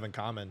that they have in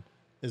common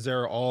is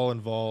they're all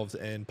involved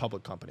in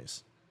public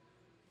companies.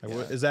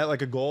 Like, is that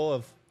like a goal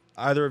of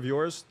either of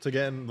yours to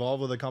get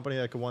involved with a company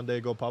that could one day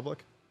go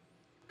public?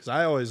 Because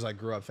I always like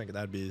grew up thinking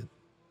that'd be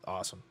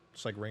awesome.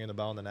 Just like ringing the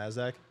bell on the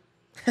NASDAQ.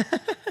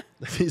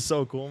 That'd be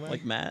so cool, man.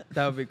 Like Matt?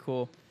 That would be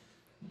cool.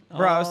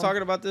 Bro, I was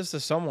talking about this to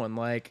someone.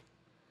 Like,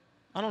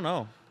 I don't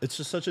know. It's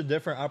just such a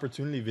different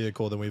opportunity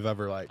vehicle than we've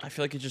ever I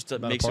feel like it just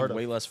makes it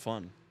way less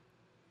fun.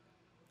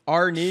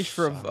 Our niche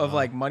of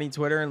like money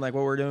Twitter and like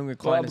what we're doing with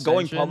Client Ascension.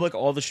 Going public,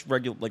 all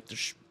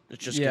the it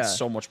just gets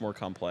so much more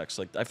complex.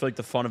 Like I feel like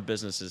the fun of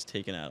business is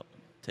taken out.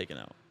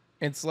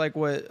 It's like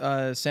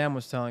what Sam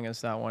was telling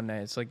us that one day.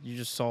 It's like you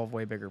just solve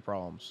way bigger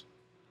problems,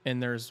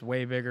 and there's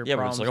way bigger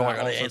problems. But it's like, I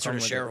gotta answer to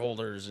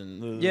shareholders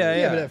and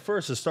yeah. But at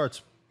first it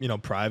starts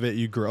private.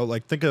 You grow.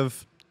 Like think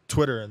of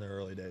Twitter in the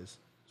early days.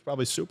 It's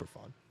probably super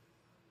fun.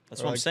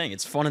 That's what I'm saying.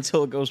 It's fun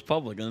until it goes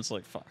public, and it's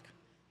like fuck.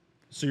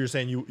 So you're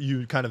saying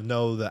you kind of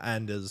know the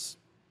end is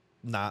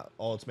not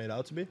all it's made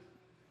out to be?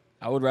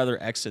 I would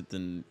rather exit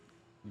than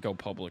go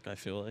public, I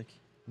feel like.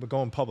 But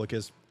going public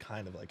is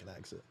kind of like an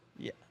exit.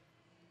 Yeah.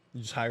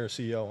 You just hire a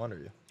CEO under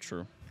you.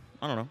 True.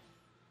 I don't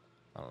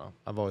know.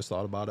 I've always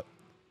thought about it.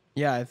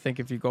 Yeah, I think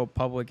if you go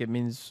public, it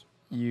means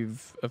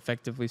you've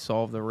effectively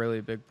solved a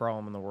really big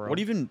problem in the world.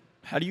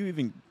 How do you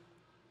even,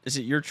 is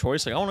it your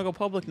choice? Like, I want to go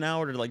public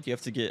now, or like you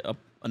have to get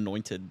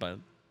anointed by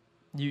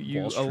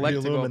You elect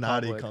the to go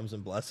Illuminati public. comes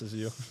and blesses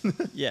you.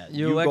 Yeah,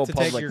 you elect to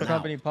take your now.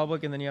 company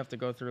public, and then you have to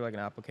go through like an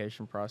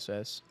application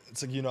process.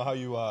 It's like, you know how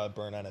you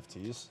burn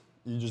NFTs?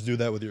 You just do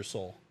that with your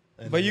soul.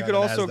 But you could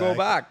also go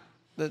back.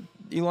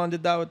 Elon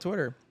did that with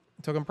Twitter.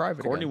 Took him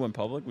private. Courtney went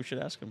public. We should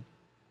ask him.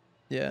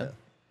 Yeah.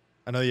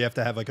 I know you have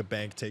to have like a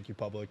bank take you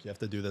public. You have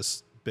to do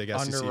this big SEC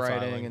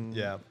Underwriting filing. and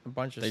a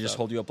bunch of They stuff. just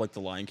hold you up like the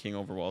Lion King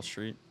over Wall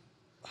Street.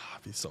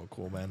 It'd be so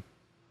cool, man.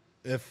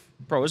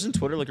 Bro, isn't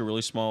Twitter like a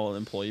really small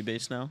employee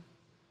base now?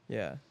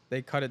 Yeah.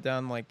 They cut it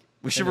down like.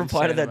 We should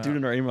reply to that dude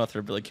in our email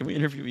thread. Be like, can we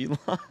interview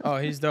Elon? Oh,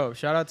 he's dope.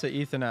 Shout out to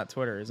Ethan at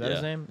Twitter. Is that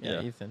his name?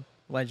 Yeah. Ethan.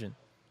 Legend.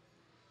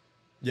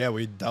 Yeah,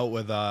 we dealt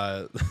with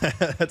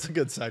that's a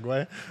good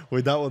segue.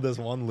 We dealt with this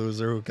one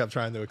loser who kept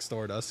trying to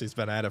extort us. He's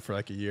been at it for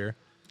like a year.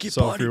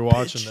 So if you're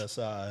watching this,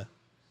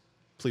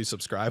 please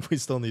subscribe. We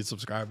still need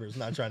subscribers.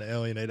 Not trying to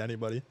alienate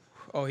anybody.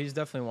 Oh, he's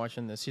definitely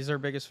watching this. He's our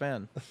biggest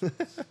fan.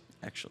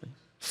 Actually.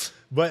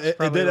 But it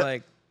Probably did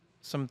like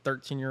some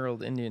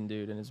 13-year-old Indian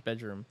dude in his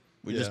bedroom.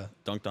 We just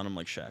dunked on him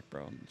like Shaq,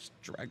 bro. And just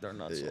dragged our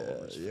nuts all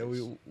over his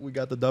face. we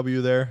got the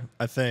W there,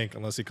 I think,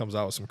 unless he comes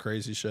out with some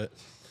crazy shit.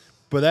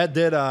 But that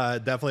did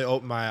definitely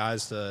open my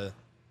eyes to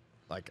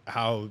like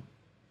how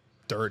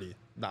dirty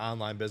the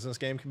online business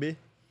game can be.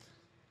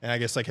 And I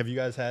guess like, have you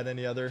guys had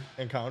any other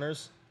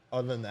encounters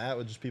other than that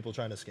with just people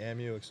trying to scam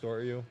you,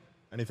 extort you?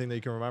 Anything that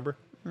you can remember?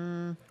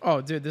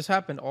 Oh, dude, this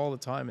happened all the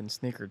time in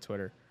sneaker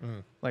Twitter.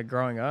 Like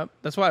growing up.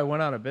 That's why I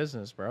went out of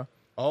business, bro.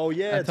 Oh,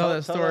 yeah. I tell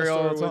that story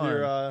all the time. With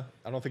your,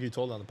 I don't think you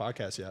told it on the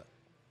podcast yet.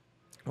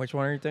 Which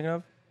one are you thinking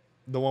of?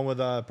 The one with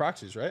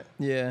proxies, right?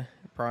 Yeah,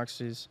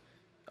 proxies.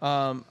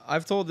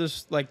 I've told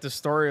this, like, the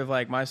story of,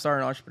 like, my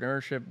start in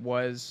entrepreneurship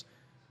was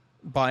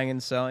buying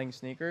and selling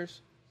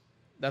sneakers.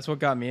 That's what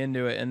got me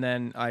into it. And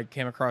then I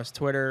came across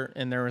Twitter,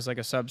 and there was, like,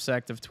 a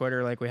subsect of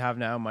Twitter like we have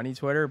now, Money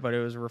Twitter, but it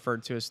was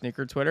referred to as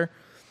Sneaker Twitter.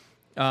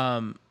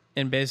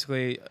 And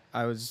basically,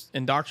 I was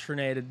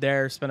indoctrinated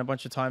there, spent a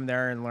bunch of time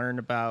there, and learned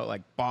about,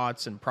 like,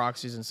 bots and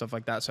proxies and stuff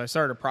like that. So I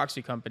started a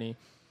proxy company,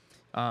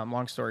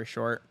 long story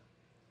short.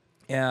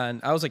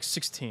 And I was, like,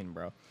 16,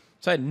 bro.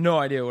 So I had no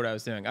idea what I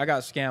was doing. I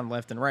got scammed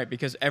left and right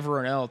because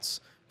everyone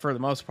else, for the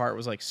most part,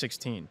 was like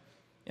 16.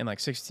 And like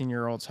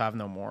 16-year-olds have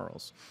no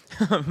morals.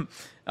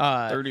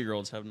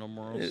 30-year-olds have no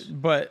morals.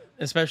 But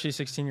especially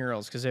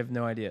 16-year-olds because they have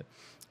no idea.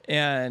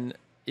 And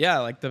yeah,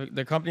 like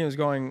the company was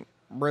going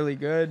really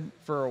good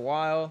for a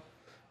while.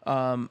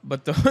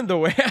 But the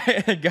way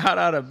I got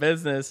out of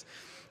business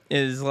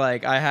is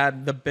like I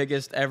had the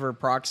biggest ever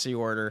proxy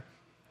order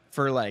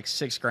for like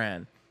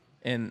 $6,000.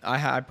 And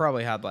I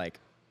probably had like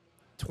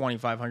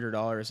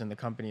 $2,500 in the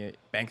company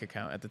bank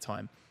account at the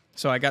time.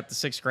 So I got the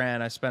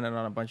 $6,000. I spent it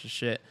on a bunch of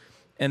shit.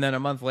 And then a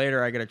month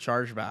later, I get a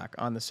chargeback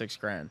on the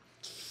 $6,000.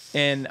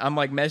 And I'm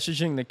like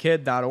messaging the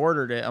kid that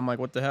ordered it. I'm like,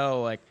 what the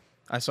hell? Like,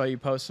 I saw you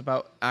post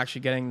about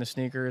actually getting the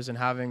sneakers and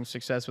having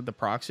success with the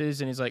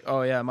proxies. And he's like,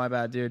 oh yeah, my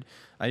bad, dude.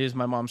 I used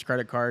my mom's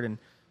credit card and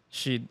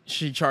she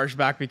charged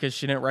back because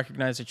she didn't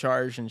recognize the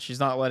charge and she's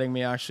not letting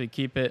me actually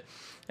keep it.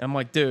 And I'm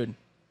like, dude,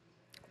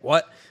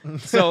 what?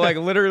 So like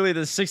literally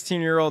the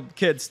 16-year-old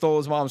kid stole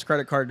his mom's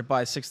credit card to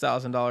buy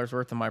 $6,000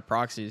 worth of my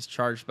proxies,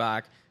 charged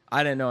back.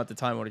 I didn't know at the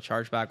time what a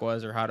chargeback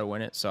was or how to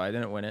win it, so I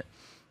didn't win it.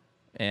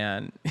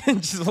 And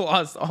just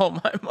lost all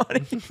my money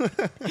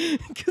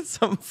because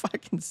some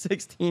fucking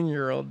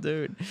 16-year-old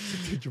dude.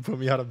 Dude, you put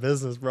me out of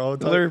business, bro.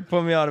 Literally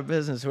put me out of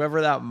business.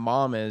 Whoever that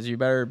mom is, you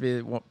better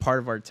be part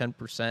of our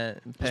 10%.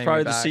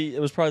 It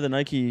was probably the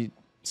Nike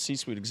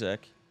C-suite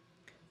exec.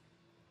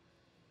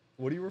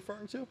 What are you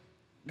referring to?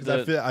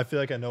 Because I feel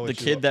like I know what the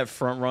kid that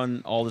front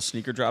run all the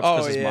sneaker drops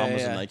because his mom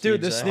was a Nike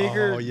dude. exec. The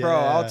sneaker, Oh, yeah. bro.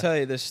 I'll tell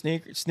you, the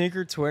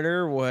sneaker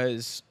Twitter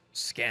was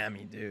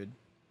scammy, dude.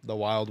 The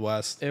Wild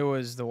West. It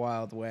was the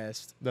Wild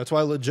West. That's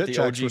why legit The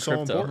checks OG were so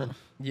crypto. important.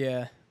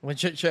 Yeah,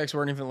 legit checks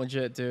weren't even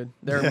legit, dude.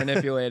 They were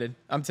manipulated.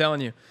 I'm telling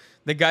you,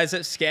 the guys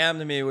that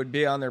scammed me would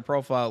be on their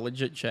profile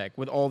legit check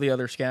with all the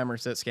other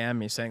scammers that scammed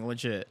me saying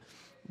legit.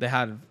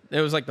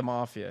 It was like the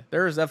mafia.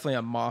 There was definitely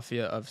a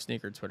mafia of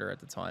sneaker Twitter at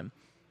the time.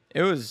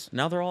 It was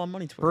Now they're all on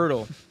money Twitter.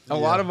 brutal. A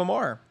Yeah. lot of them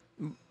are.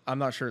 I'm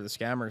not sure the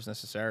scammers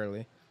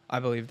necessarily. I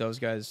believe those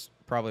guys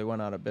probably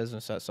went out of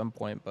business at some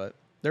point, but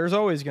there's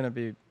always going to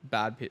be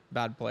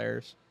bad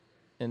players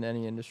in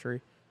any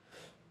industry.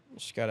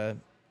 Just gotta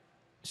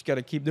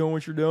keep doing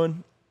what you're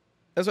doing.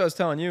 That's what I was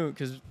telling you,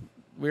 because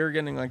we were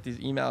getting like these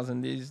emails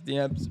and these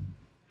DMs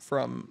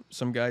from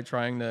some guy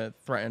trying to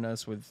threaten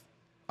us with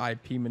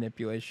IP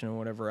manipulation and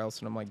whatever else,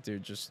 and I'm like,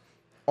 dude, just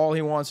all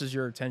he wants is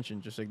your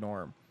attention. Just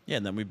ignore him. Yeah,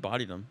 and then we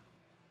bodied him.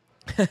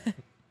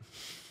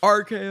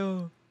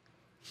 RKO.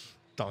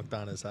 Dunked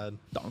on his head.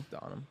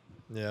 Dunked on him.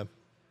 Yeah.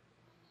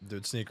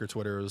 Dude, sneaker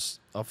Twitter was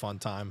a fun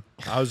time.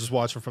 I was just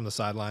watching from the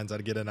sidelines.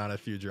 I'd get in on a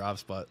few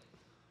drops, but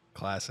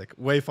classic.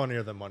 Way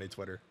funnier than money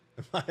Twitter,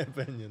 in my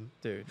opinion.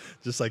 Dude.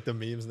 Just like the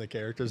memes and the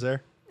characters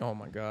there. Oh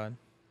my god.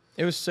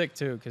 It was sick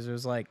too, because it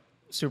was like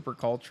super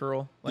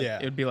cultural. Like Yeah.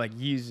 it would be like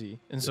Yeezy.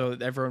 And so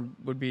everyone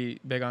would be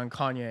big on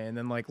Kanye and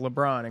then like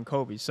LeBron and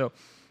Kobe. So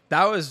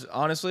that was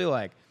honestly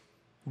like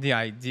the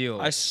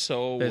ideal. I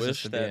so business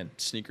wish to be that in.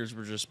 sneakers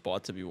were just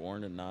bought to be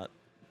worn and not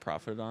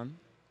profited on.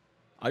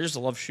 I just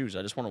love shoes.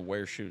 I just want to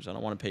wear shoes. I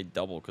don't want to pay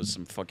double because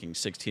some fucking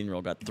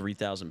 16-year-old got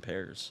 3,000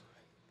 pairs.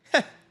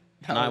 That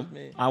And was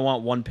me. I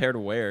want one pair to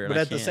wear. But and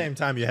I at the can't. same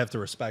time, you have to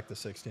respect the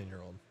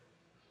 16-year-old.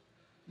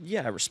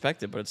 Yeah, I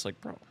respect it, but it's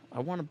like, bro, I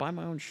want to buy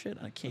my own shit.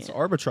 I can't. It's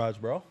arbitrage,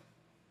 bro.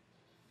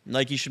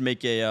 Nike should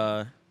make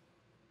an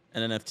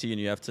NFT, and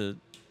you have to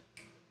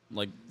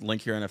like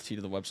link your NFT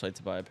to the website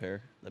to buy a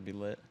pair. That'd be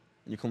lit.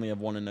 And you can only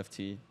have one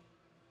NFT,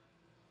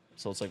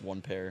 so it's like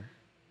one pair.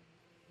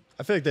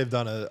 I feel like they've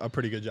done a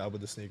pretty good job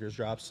with the sneakers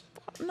drops.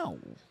 No,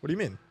 What do you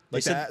mean? They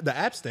Like said- the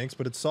app stinks,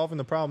 but it's solving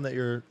the problem that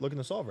you're looking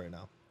to solve right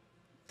now.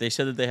 they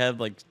said that they have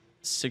like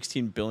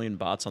 16 billion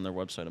bots on their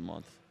website a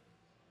month,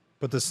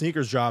 But the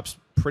sneakers drops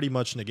pretty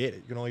much negate it.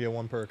 You can only get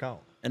one per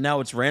account. and now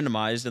it's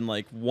randomized, and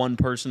like one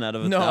person out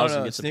of 1,000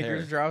 No, gets a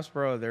sneakers pair. drops,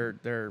 bro. They're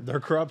They're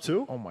corrupt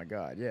too? oh my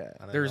god, yeah.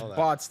 didn't There's know that.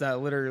 bots that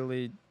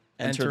literally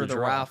enter the the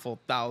draw. raffle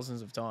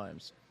thousands of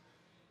times.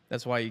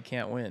 That's why you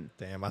can't win.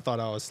 Damn, I thought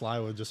I was sly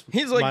with just.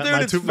 He's like,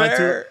 dude, it's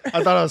fair.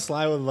 I thought I was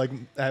sly with like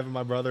having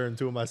my brother and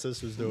two of my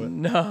sisters do it.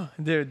 No,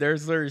 dude,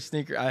 there's literally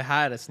sneaker. I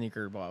had a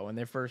sneaker bot when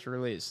they first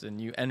released,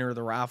 and you enter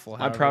the raffle.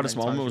 My however proudest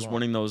many times moment you was want.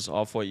 winning those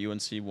off-white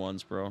UNC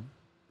ones, bro.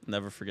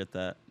 Never forget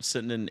that.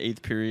 Sitting in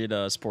 8th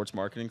period sports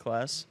marketing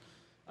class,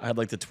 I had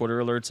like the Twitter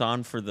alerts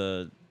on for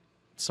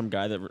some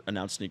guy that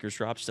announced sneakers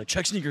drops. He's like,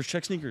 check sneakers,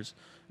 check sneakers.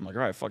 I'm like,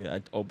 all right, fuck it.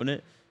 I open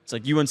it. It's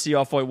like UNC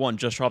off-white 1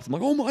 just dropped. I'm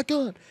like, oh my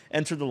god.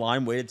 Entered the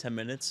line, waited 10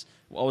 minutes.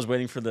 I was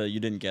waiting for the you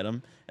didn't get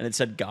him, and it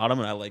said got him,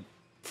 and I like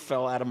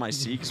fell out of my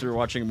seat because we were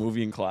watching a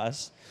movie in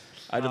class.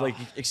 I had to like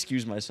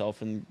excuse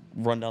myself and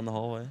run down the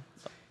hallway.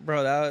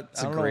 Bro, I the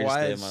don't know greatest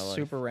why day of it's my life.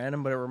 super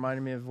random, but it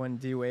reminded me of when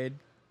D Wade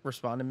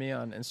responded to me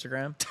on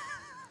Instagram.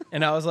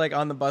 And I was like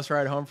on the bus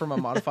ride home from a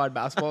modified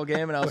basketball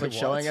game, and I was Wait, like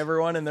showing what?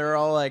 everyone, and they're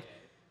all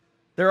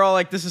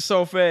like, this is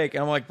so fake.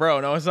 And I'm like,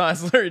 bro, no, it's not.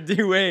 It's literally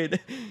D Wade.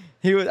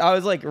 I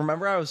was like,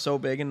 remember I was so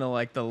big into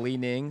like the Li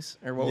Nings,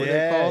 or what were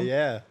they called?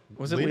 Yeah.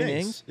 Was it Li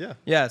Nings? Yeah.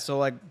 Yeah, so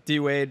like D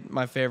Wade,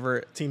 my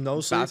favorite Team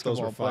No Sleep, those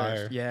basketball were players.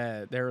 fire.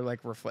 Yeah, they were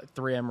like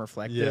 3M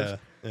reflectives.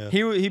 Yeah.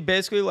 He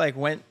basically like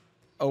went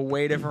a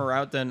way different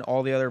route than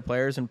all the other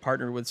players and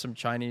partnered with some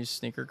Chinese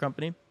sneaker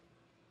company.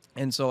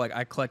 And so like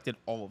I collected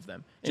all of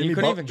them. And you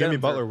couldn't even get Jimmy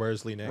them for- Butler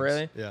wears Lee Nix.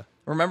 Really? Yeah.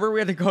 Remember we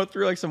had to go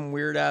through like some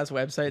weird ass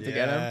website to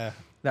get Yeah. them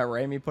that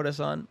Ramey put us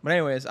on. But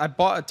anyways, I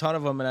bought a ton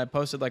of them and I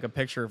posted like a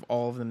picture of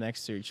all of them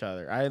next to each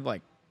other. I had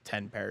like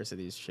 10 pairs of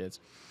these shits.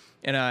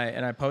 And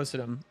I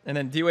posted them. And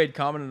then D-Wade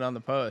commented on the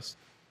post.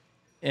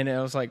 And it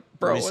was like,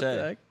 bro, What'd he what say?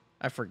 the heck?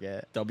 I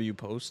forget. W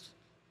post.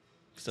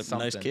 Except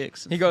Something. nice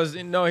kicks. He goes,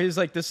 no, he's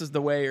like, this is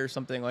the way or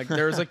something. Like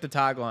there was like the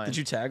tagline. Did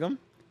you tag him?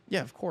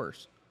 Yeah, of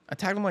course. I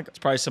tagged him like, It's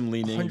probably some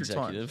leaning 100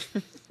 times.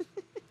 executive.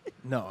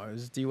 no, it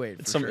was D-Wade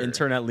for Some sure.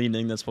 intern at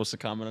leaning that's supposed to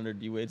comment under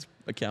D Wade's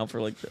account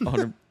for like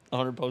 100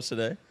 posts a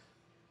day.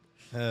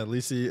 At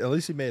least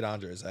he made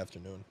Andre's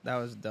afternoon. That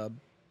was a dub.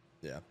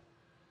 Yeah.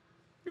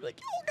 You're like,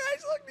 yo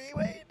guys, look D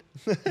Wade.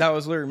 That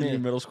was literally In your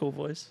me. middle school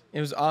voice. It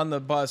was on the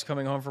bus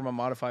coming home from a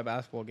modified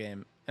basketball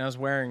game, and I was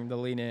wearing the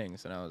Li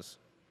Nings, and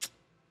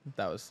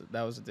that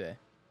was a day.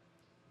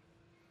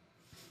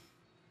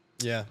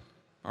 Yeah.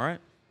 All right.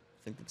 I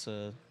think that's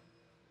a.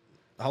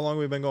 How long have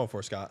we been going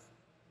for, Scott?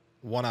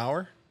 1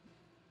 hour?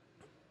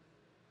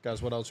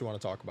 Guys, what else you want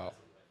to talk about?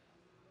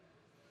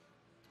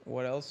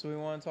 What else do we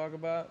want to talk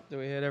about? Do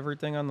we hit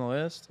everything on the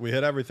list? We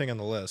hit everything on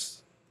the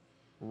list.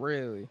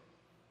 Really?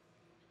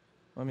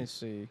 Let me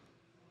see.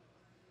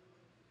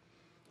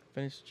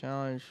 Finish the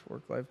challenge,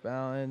 work-life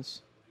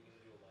balance.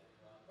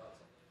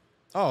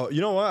 Oh, you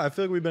know what? I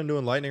feel like we've been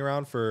doing lightning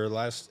round for the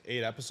last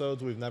 8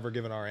 episodes. We've never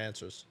given our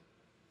answers.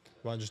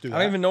 You want to just do that? I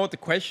don't even know what the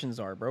questions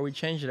are, bro. We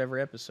change it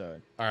every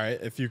episode. All right.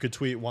 If you could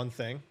tweet one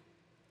thing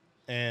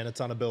and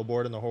it's on a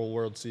billboard and the whole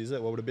world sees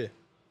it, what would it be?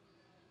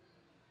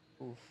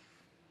 Oof.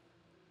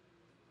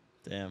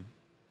 Damn.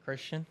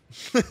 Christian?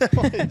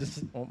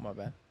 Oh, my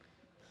bad.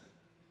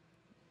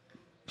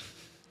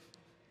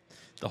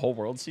 The whole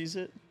world sees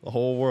it. The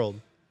whole world.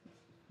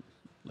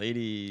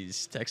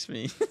 Ladies, text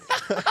me.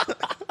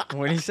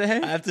 What do you say?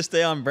 I have to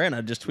stay on brand.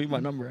 I just tweet my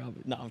number.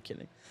 No, I'm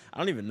kidding. I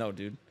don't even know,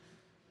 dude.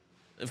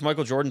 If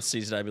Michael Jordan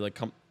sees it, I'd be like,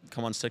 come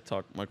on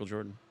TikTok, Michael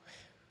Jordan.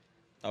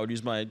 I would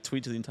use my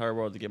tweet to the entire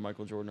world to get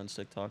Michael Jordan on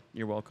TikTok.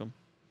 You're welcome.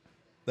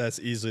 That's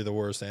easily the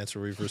worst answer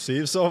we've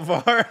received so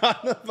far on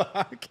the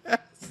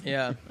podcast.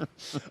 Yeah. All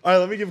right,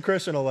 let me give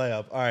Christian a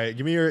layup. All right,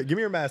 give me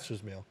your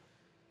master's meal.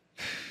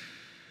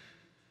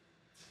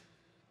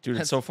 Dude,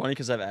 it's so funny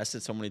because I've asked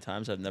it so many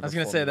times. I've never. I was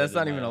going to say, that's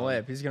not even a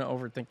layup. layup. He's going to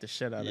overthink the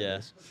shit out of Yeah.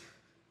 this.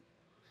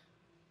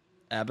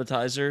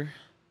 Appetizer,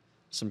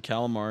 some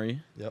calamari,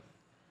 Yep.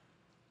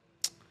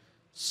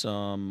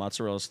 some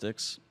mozzarella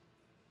sticks.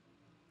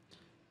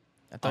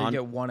 I thought you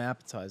get one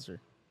appetizer.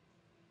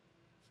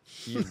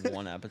 You have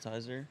one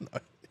appetizer?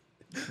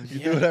 You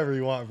do whatever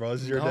you want, bro.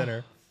 This is your No.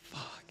 dinner.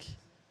 Fuck.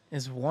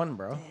 It's one,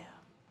 bro.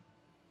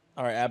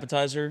 All right,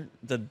 appetizer,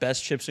 the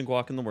best chips and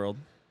guac in the world.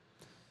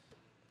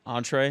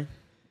 Entree,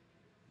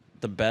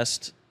 the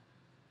best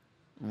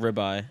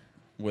ribeye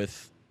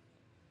with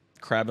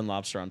crab and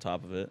lobster on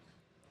top of it.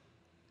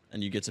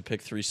 And you get to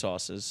pick 3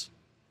 sauces.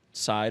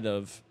 Side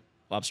of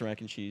lobster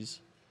mac and cheese.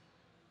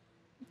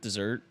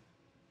 Dessert,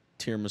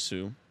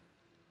 tiramisu,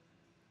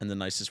 and the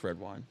nicest red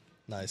wine.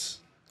 Nice.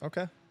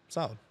 Okay.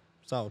 Solid.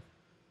 Solid.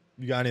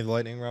 You got any of the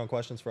lightning round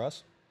questions for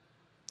us?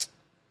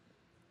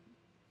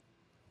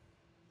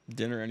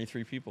 Dinner, any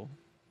 3 people.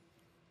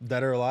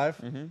 Dead or alive?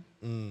 Mm-hmm.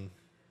 I'm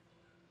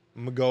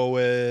going to go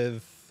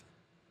with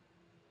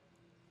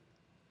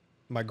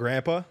my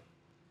grandpa,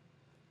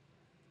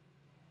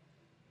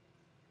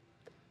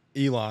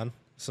 Elon,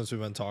 since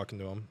we've been talking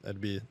to him.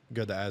 It'd be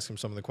good to ask him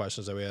some of the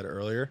questions that we had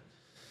earlier.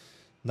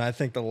 And I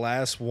think the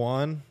last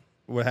one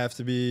would have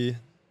to be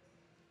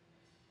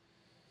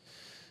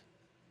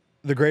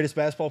the greatest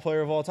basketball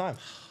player of all time.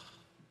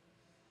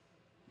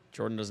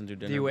 Jordan doesn't do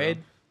dinner. D-Wade?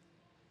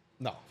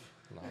 No.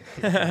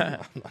 Can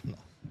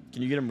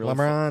you get him really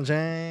LeBron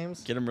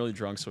James. get him really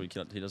drunk so he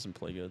doesn't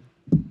play good?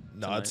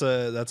 No,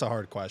 tonight? that's a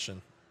hard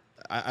question.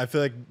 I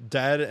feel like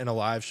dead and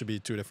alive should be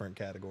 2 different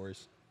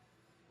categories.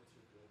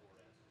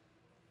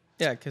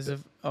 Yeah, because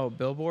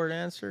Billboard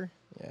answer?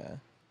 Yeah.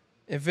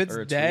 If it's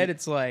Or a dead, tweet?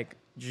 it's like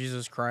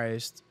Jesus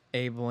Christ,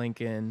 Abe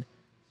Lincoln,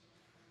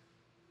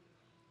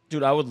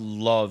 Dude, I would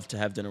love to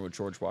have dinner with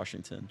George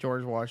Washington.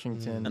 George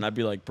Washington. And I'd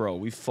be like, bro,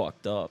 we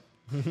fucked up.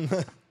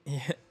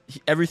 Yeah.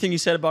 Everything he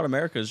said about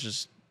America is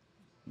just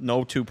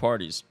no 2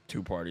 parties.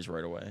 2 parties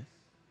right away.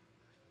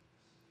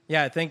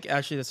 Yeah, I think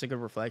actually that's a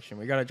good reflection.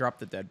 We got to drop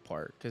the dead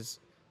part because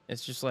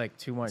it's just like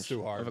too much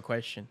too hard. of a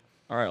question.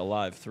 All right,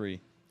 alive, 3.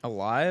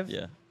 Alive?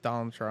 Yeah.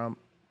 Donald Trump.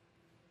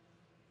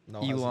 No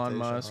Elon hesitation,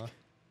 Musk. huh?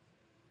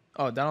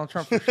 Oh, Donald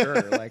Trump for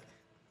sure. Like,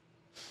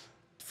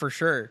 for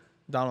sure,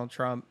 Donald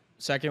Trump.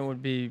 Second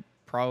would be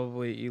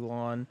probably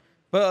Elon.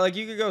 But, like,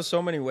 you could go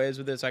so many ways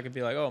with this. I could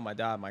be like, oh, my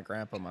dad, my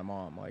grandpa, my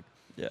mom. Like,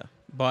 Yeah.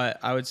 but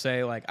I would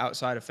say, like,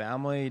 outside of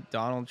family,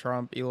 Donald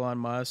Trump, Elon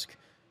Musk,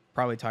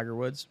 probably Tiger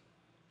Woods.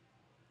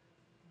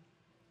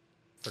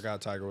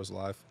 Forgot Tiger was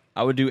alive.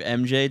 I would do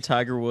MJ,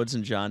 Tiger Woods,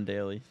 and John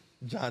Daly.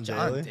 John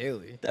John Daly.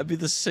 Daly. That'd be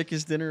the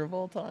sickest dinner of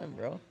all time,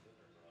 bro.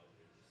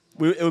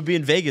 It would be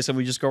in Vegas, and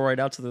we just go right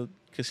out to the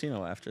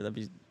casino after. That'd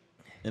be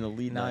an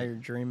elite Now night. you're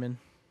dreaming.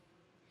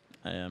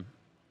 I am.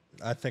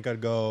 I think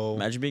I'd go.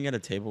 Imagine being at a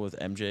table with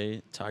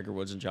MJ, Tiger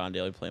Woods, and John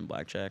Daly playing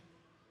blackjack.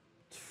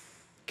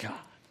 God,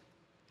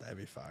 That'd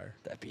be fire.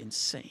 that'd be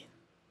insane.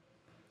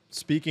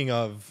 Speaking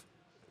of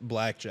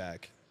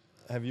blackjack,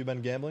 have you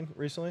been gambling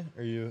recently?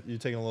 Or you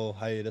taking a little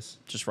hiatus?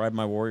 Just ride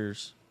my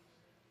Warriors.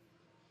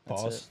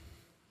 That's Pause. it.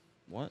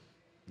 What?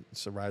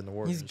 It's a riding the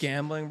Warriors. He's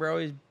gambling, bro.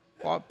 He's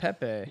bought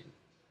Pepe.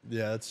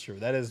 Yeah, that's true.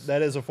 That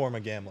is a form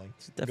of gambling.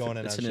 Going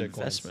in It's on an shit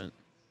investment.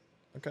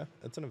 coins. Okay,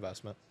 it's an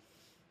investment.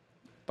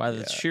 By the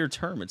Yeah. sheer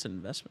term, it's an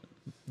investment.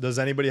 Does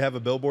anybody have a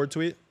billboard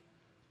tweet?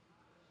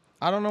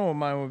 I don't know what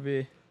mine would be.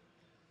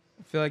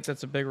 I feel like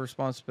that's a big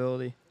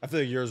responsibility. I feel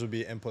like yours would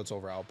be inputs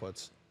over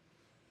outputs.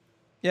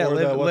 Yeah, Or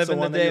live what's the in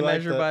the one that day, you like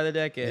measured that- by the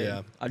decade.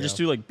 Yeah. I just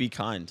do like be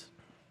kind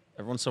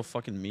Everyone's so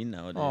fucking mean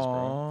nowadays, bro.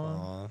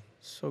 Aw,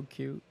 so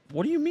cute.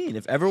 What do you mean?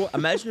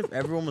 Imagine if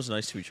everyone was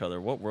nice to each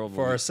other. What world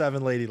For would our we?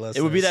 7 lady listeners,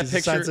 It would be that he's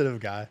picture- a sensitive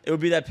guy. It would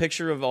be that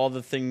picture of all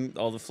the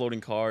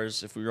floating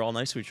cars. If we were all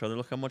nice to each other,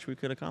 look how much we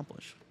could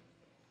accomplish.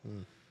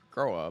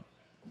 Grow up.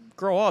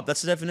 Grow up.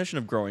 That's the definition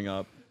of growing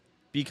up.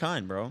 Be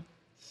kind, bro.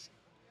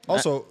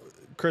 Also,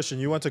 Christian,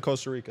 you went to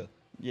Costa Rica.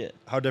 Yeah.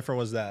 How different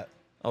was that?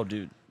 Oh,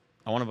 dude,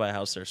 I want to buy a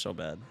house there so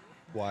bad.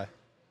 Why?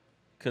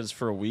 Because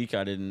for a week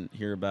I didn't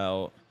hear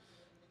about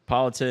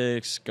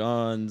politics,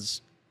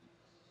 guns,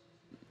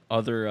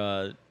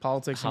 other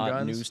Politics and hot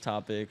guns. news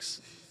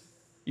topics.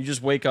 You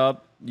just wake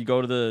up, you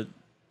go to the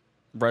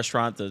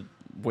restaurant, the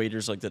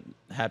waiter's like the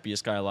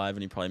happiest guy alive,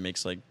 and he probably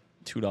makes like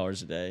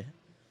 $2 a day.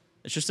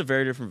 It's just a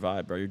very different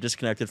vibe, bro. You're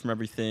disconnected from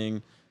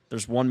everything.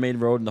 There's one main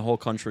road in the whole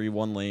country,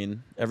 one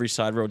lane. Every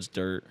side road's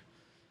dirt.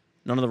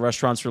 None of the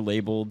restaurants are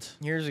labeled.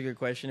 Here's a good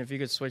question. If you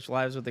could switch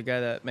lives with the guy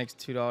that makes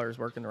 $2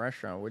 working the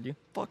restaurant, would you?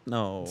 Fuck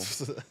no.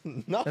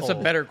 No. That's a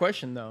better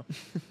question, though.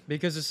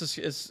 Because it's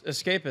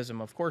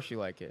escapism. Of course you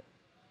like it.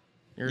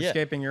 You're Yeah.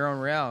 escaping your own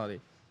reality.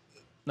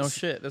 No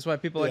shit. That's why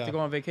people like Yeah. to go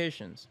on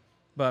vacations.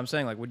 But I'm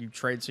saying, like, would you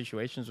trade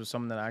situations with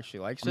someone that actually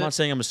likes I'm it? not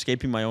saying I'm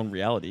escaping my own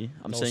reality.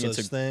 I'm No saying it's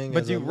such a thing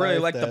But as do you a really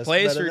life like the that's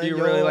place, better or do than you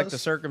really like yours. the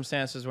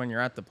circumstances when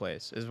you're at the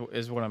place?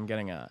 Is what I'm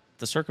getting at,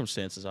 the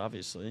circumstances,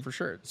 obviously. for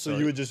sure. So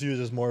you would just use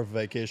it as more of a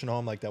vacation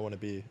home, like that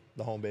wouldn't be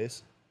the home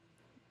base?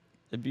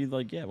 It'd be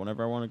like, yeah,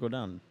 whenever I want to go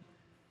down,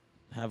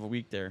 have a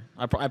week there.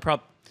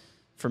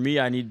 For me,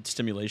 I need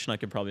stimulation. I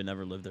could probably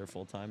never live there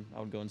full time.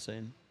 I would go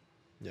insane.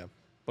 Yeah.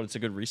 But it's a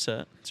good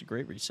reset. It's a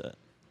great reset.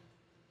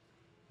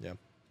 Yeah.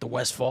 The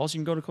West Falls, you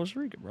can go to Costa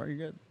Rica, bro. You're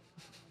good.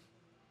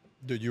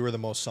 Dude, you were the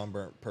most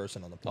sunburnt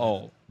person on the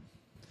planet.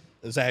 Oh,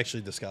 It's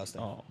actually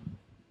disgusting. oh,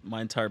 my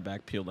entire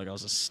back peeled like I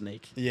was a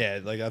snake. Yeah,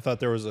 like I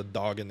thought there was a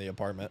dog in the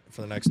apartment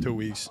for the next 2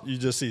 weeks. You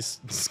just see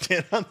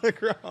skin on the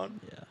ground.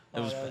 Yeah, it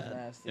Oh, was that was bad.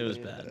 nasty, It was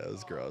dude. bad. It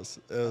was gross.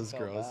 It was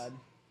gross.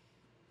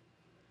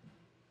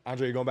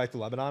 Andre, you going back to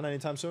Lebanon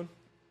anytime soon?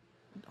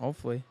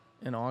 Hopefully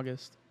in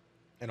August.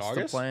 In It's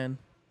August? the plan.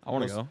 I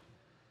want to go.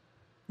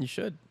 You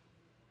should.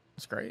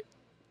 It's great.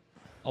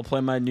 I'll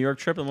plan my New York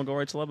trip and we'll go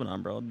right to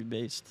Lebanon, bro. I'll be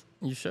based.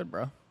 You should,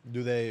 bro.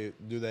 Do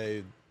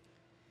they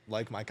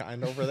like my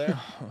kind over there?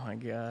 Oh my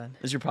god.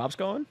 Is your pops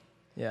going?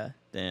 Yeah.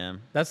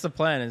 Damn. That's the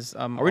plan. Is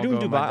Are we I'll doing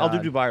go with my Dubai? I'll do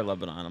dad. Dubai or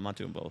Lebanon. I'm not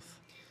doing both.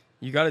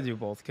 You got to do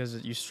both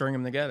because you string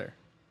them together.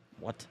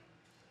 What?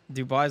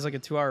 Dubai is like a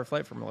 2-hour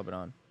flight from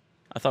Lebanon.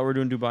 I thought we were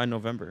doing Dubai in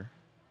November.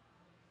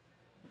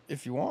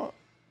 If you want.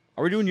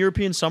 Are we doing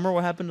European summer?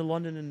 What happened to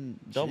London and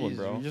Dublin, Jeez,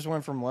 bro? You just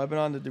went from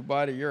Lebanon to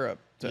Dubai to Europe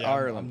to Yeah, I'm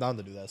Ireland. down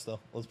to do that still.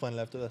 Let's plan it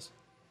after this.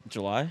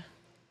 July?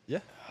 Yeah.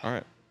 All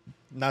right.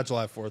 Not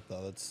July 4th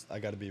though. That's I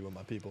got to be with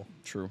my people.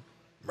 True.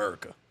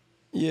 America.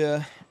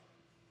 Yeah.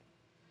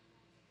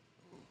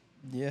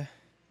 Yeah.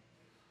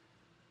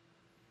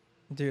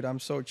 Dude, I'm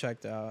so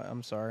checked out.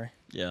 I'm sorry.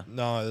 Yeah.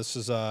 No, this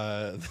is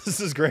this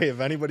is great. If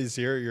anybody's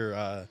here, you're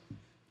DM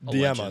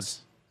legend.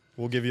 us.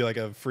 We'll give you like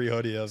a free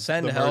hoodie of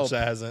Send the help. merch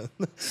that hasn't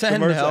Send the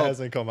merch help. that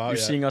hasn't come out You're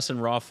yet. seeing us in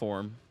raw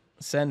form.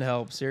 Send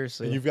help,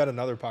 seriously. And you've got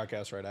another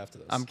podcast right after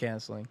this. I'm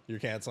canceling. You're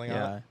canceling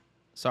Yeah. on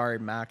Sorry,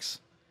 Max.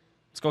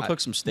 Let's go cook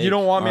some steak. You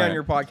don't want me All on right.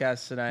 your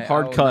podcast tonight. I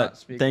Hard will cut. not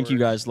speak Thank you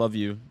words. guys. Love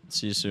you.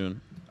 See you soon.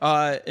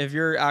 If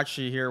you're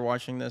actually here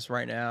watching this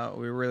right now,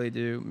 we really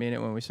do mean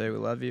it when we say we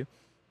love you.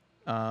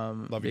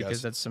 Love you Because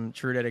guys. that's some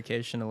true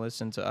dedication to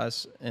listen to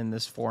us in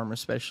this form,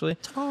 especially.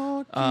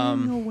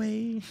 Talking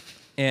away.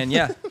 And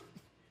yeah,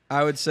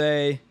 I would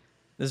say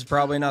this is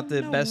probably not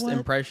the best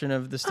impression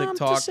of the Stick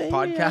Talk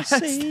podcast.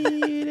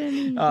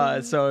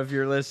 So if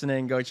you're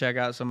listening, go check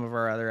out some of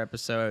our other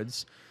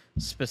episodes.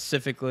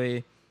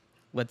 Specifically,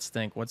 let's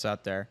think what's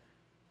out there.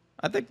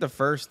 I think the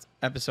first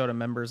episode of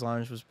Members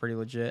Lounge was pretty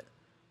legit.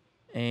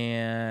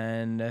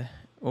 And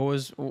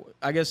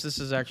I guess this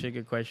is actually a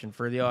good question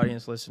for the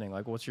audience listening.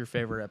 Like, what's your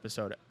favorite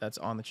episode that's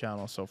on the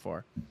channel so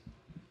far?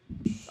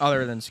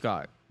 Other than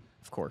Scott,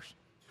 of course.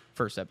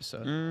 First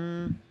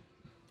episode.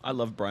 I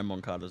love Brian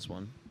Moncada's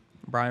one.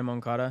 Brian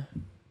Moncada.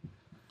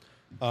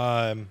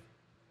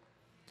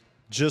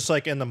 Just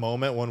like in the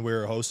moment when we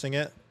were hosting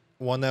it,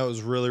 one that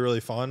was really, really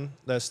fun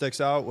that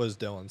sticks out was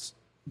Dylan's.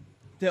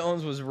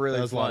 Dylan's was really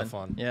That was fun. a lot of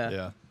fun. Yeah.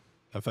 Yeah.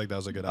 I feel like that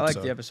was a good I episode.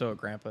 like the episode with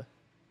Grandpa.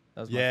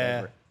 That was my Yeah.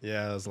 favorite.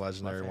 Yeah, that was a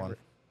legendary one. favorite.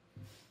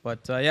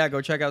 But yeah,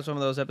 go check out some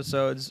of those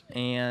episodes.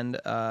 And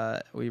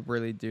we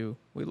really do.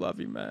 We love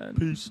you, man.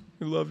 Peace.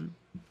 We love you.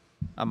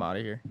 I'm out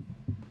of here.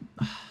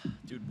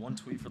 Dude, one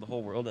tweet for the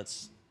whole world.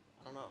 That's,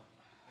 I don't know.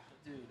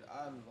 Dude,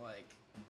 I'm like...